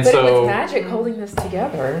us. And But it was so, magic holding this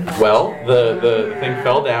together. well, the thing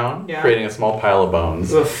fell down, Yeah. creating a small pile of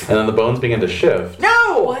bones. Oof. And then the bones begin to shift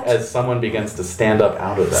No! as someone begins to stand up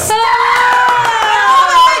out of them.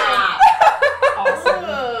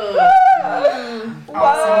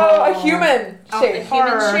 Wow, a human shape.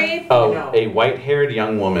 Human shape. Oh, a white-haired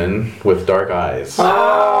young woman with dark eyes.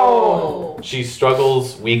 Oh. She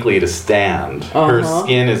struggles weakly to stand. Her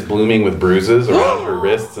skin is blooming with bruises around her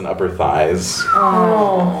wrists and upper thighs.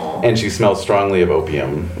 Oh. And she smells strongly of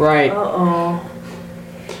opium. Right. Uh-oh.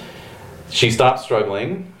 She stops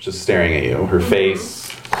struggling, just staring at you. Her face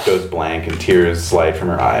goes blank and tears slide from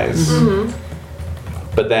her eyes.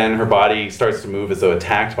 But then her body starts to move as though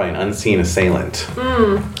attacked by an unseen assailant.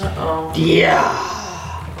 Uh-oh. Yeah.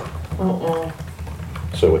 Uh-oh.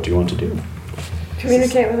 So what do you want to do?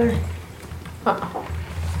 Communicate with her.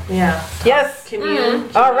 Yeah. Yes. Can you?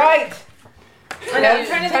 All right. I know, I'm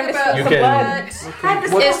trying to Time think to about You some can- blood.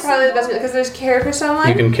 It's probably the best because there's care for someone,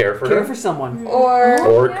 You can care for Care her, for someone.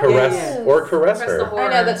 or caress, Yes. or caress Press the her, horror. I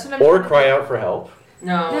know that's what I'm. or cry out for help.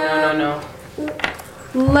 No.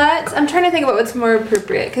 I'm trying to think about what's more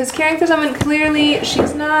appropriate because caring for someone, clearly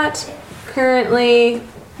she's not currently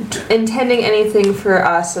intending anything for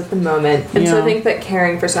us at the moment, and so I Yeah. think that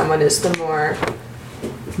caring for someone is the more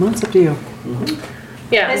Well, it's up to you.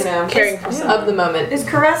 Yeah. you know Caring for someone. of the moment. Is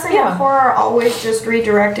caressing Yeah. a horror always just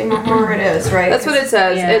redirecting the horror? It is, right? That's what it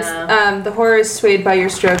says. Yeah. It's the horror is swayed by your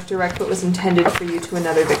stroke. Direct what was intended for you to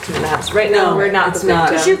another victim in the house. Right now, No, we're not it's the not.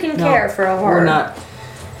 victim. Because you can No, care for a horror. We're not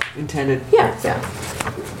intended. Yeah,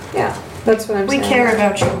 yeah. That's what I'm We saying. care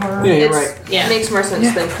about you, horror. Yeah, you're It's, right. Yeah. makes more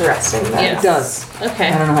sense than caressing. That. Yes. It does. Okay.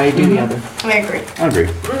 I don't know how you do the other. I agree. I agree.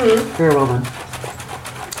 Very well done.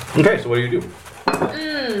 Okay, so what do you do?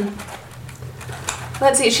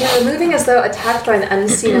 Let's see. She's moving as though attacked by an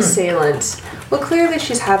unseen assailant. Well, clearly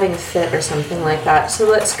she's having a fit or something like that. So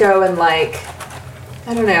let's go and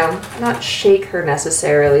I don't know, not shake her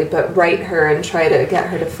necessarily, but right her and try to get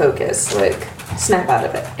her to focus. Snap out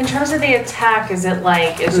of it. In terms of the attack, is it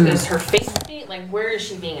is her face being where is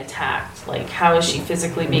she being attacked? How is she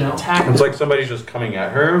physically being attacked? It's like somebody's just coming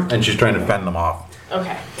at her and she's trying to fend them off.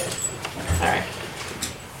 Okay. All right.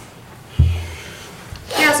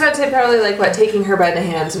 Yeah, so I'd say probably taking her by the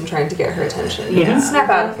hands and trying to get her attention. Yeah. Snap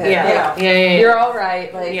out of it. Yeah. You're all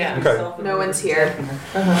right. Yeah. Okay. No one's here.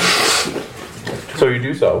 So you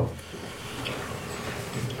do so.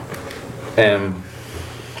 And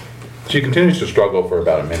she continues to struggle for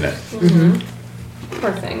about a minute.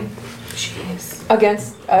 Poor thing. Jeez.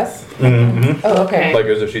 Against us? Mm-hmm. Oh, okay. Like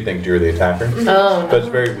as if she thinks you're the attacker. Oh, But it's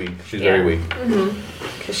very weak. She's very weak.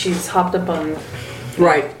 because she's hopped up on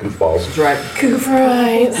Right. Goofballs. That's right. goof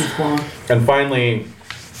rides. It's long. And finally,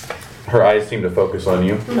 her eyes seem to focus on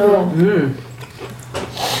you. Oh.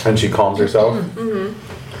 And she calms herself.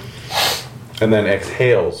 And then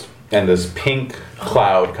exhales. And this pink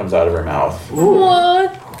cloud comes out of her mouth,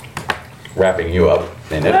 What? wrapping you up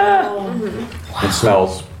in it. It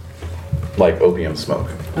smells like opium smoke.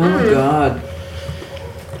 Oh, God.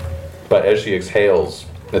 But as she exhales,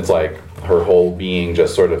 it's like her whole being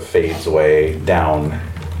just sort of fades away down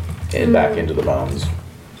and back into the bones.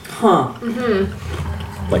 Huh.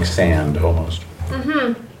 Like sand, almost.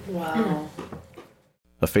 Wow.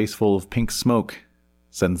 A face full of pink smoke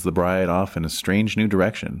sends the bride off in a strange new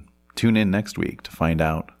direction. Tune in next week to find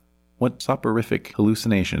out what soporific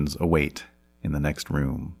hallucinations await in the next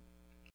room.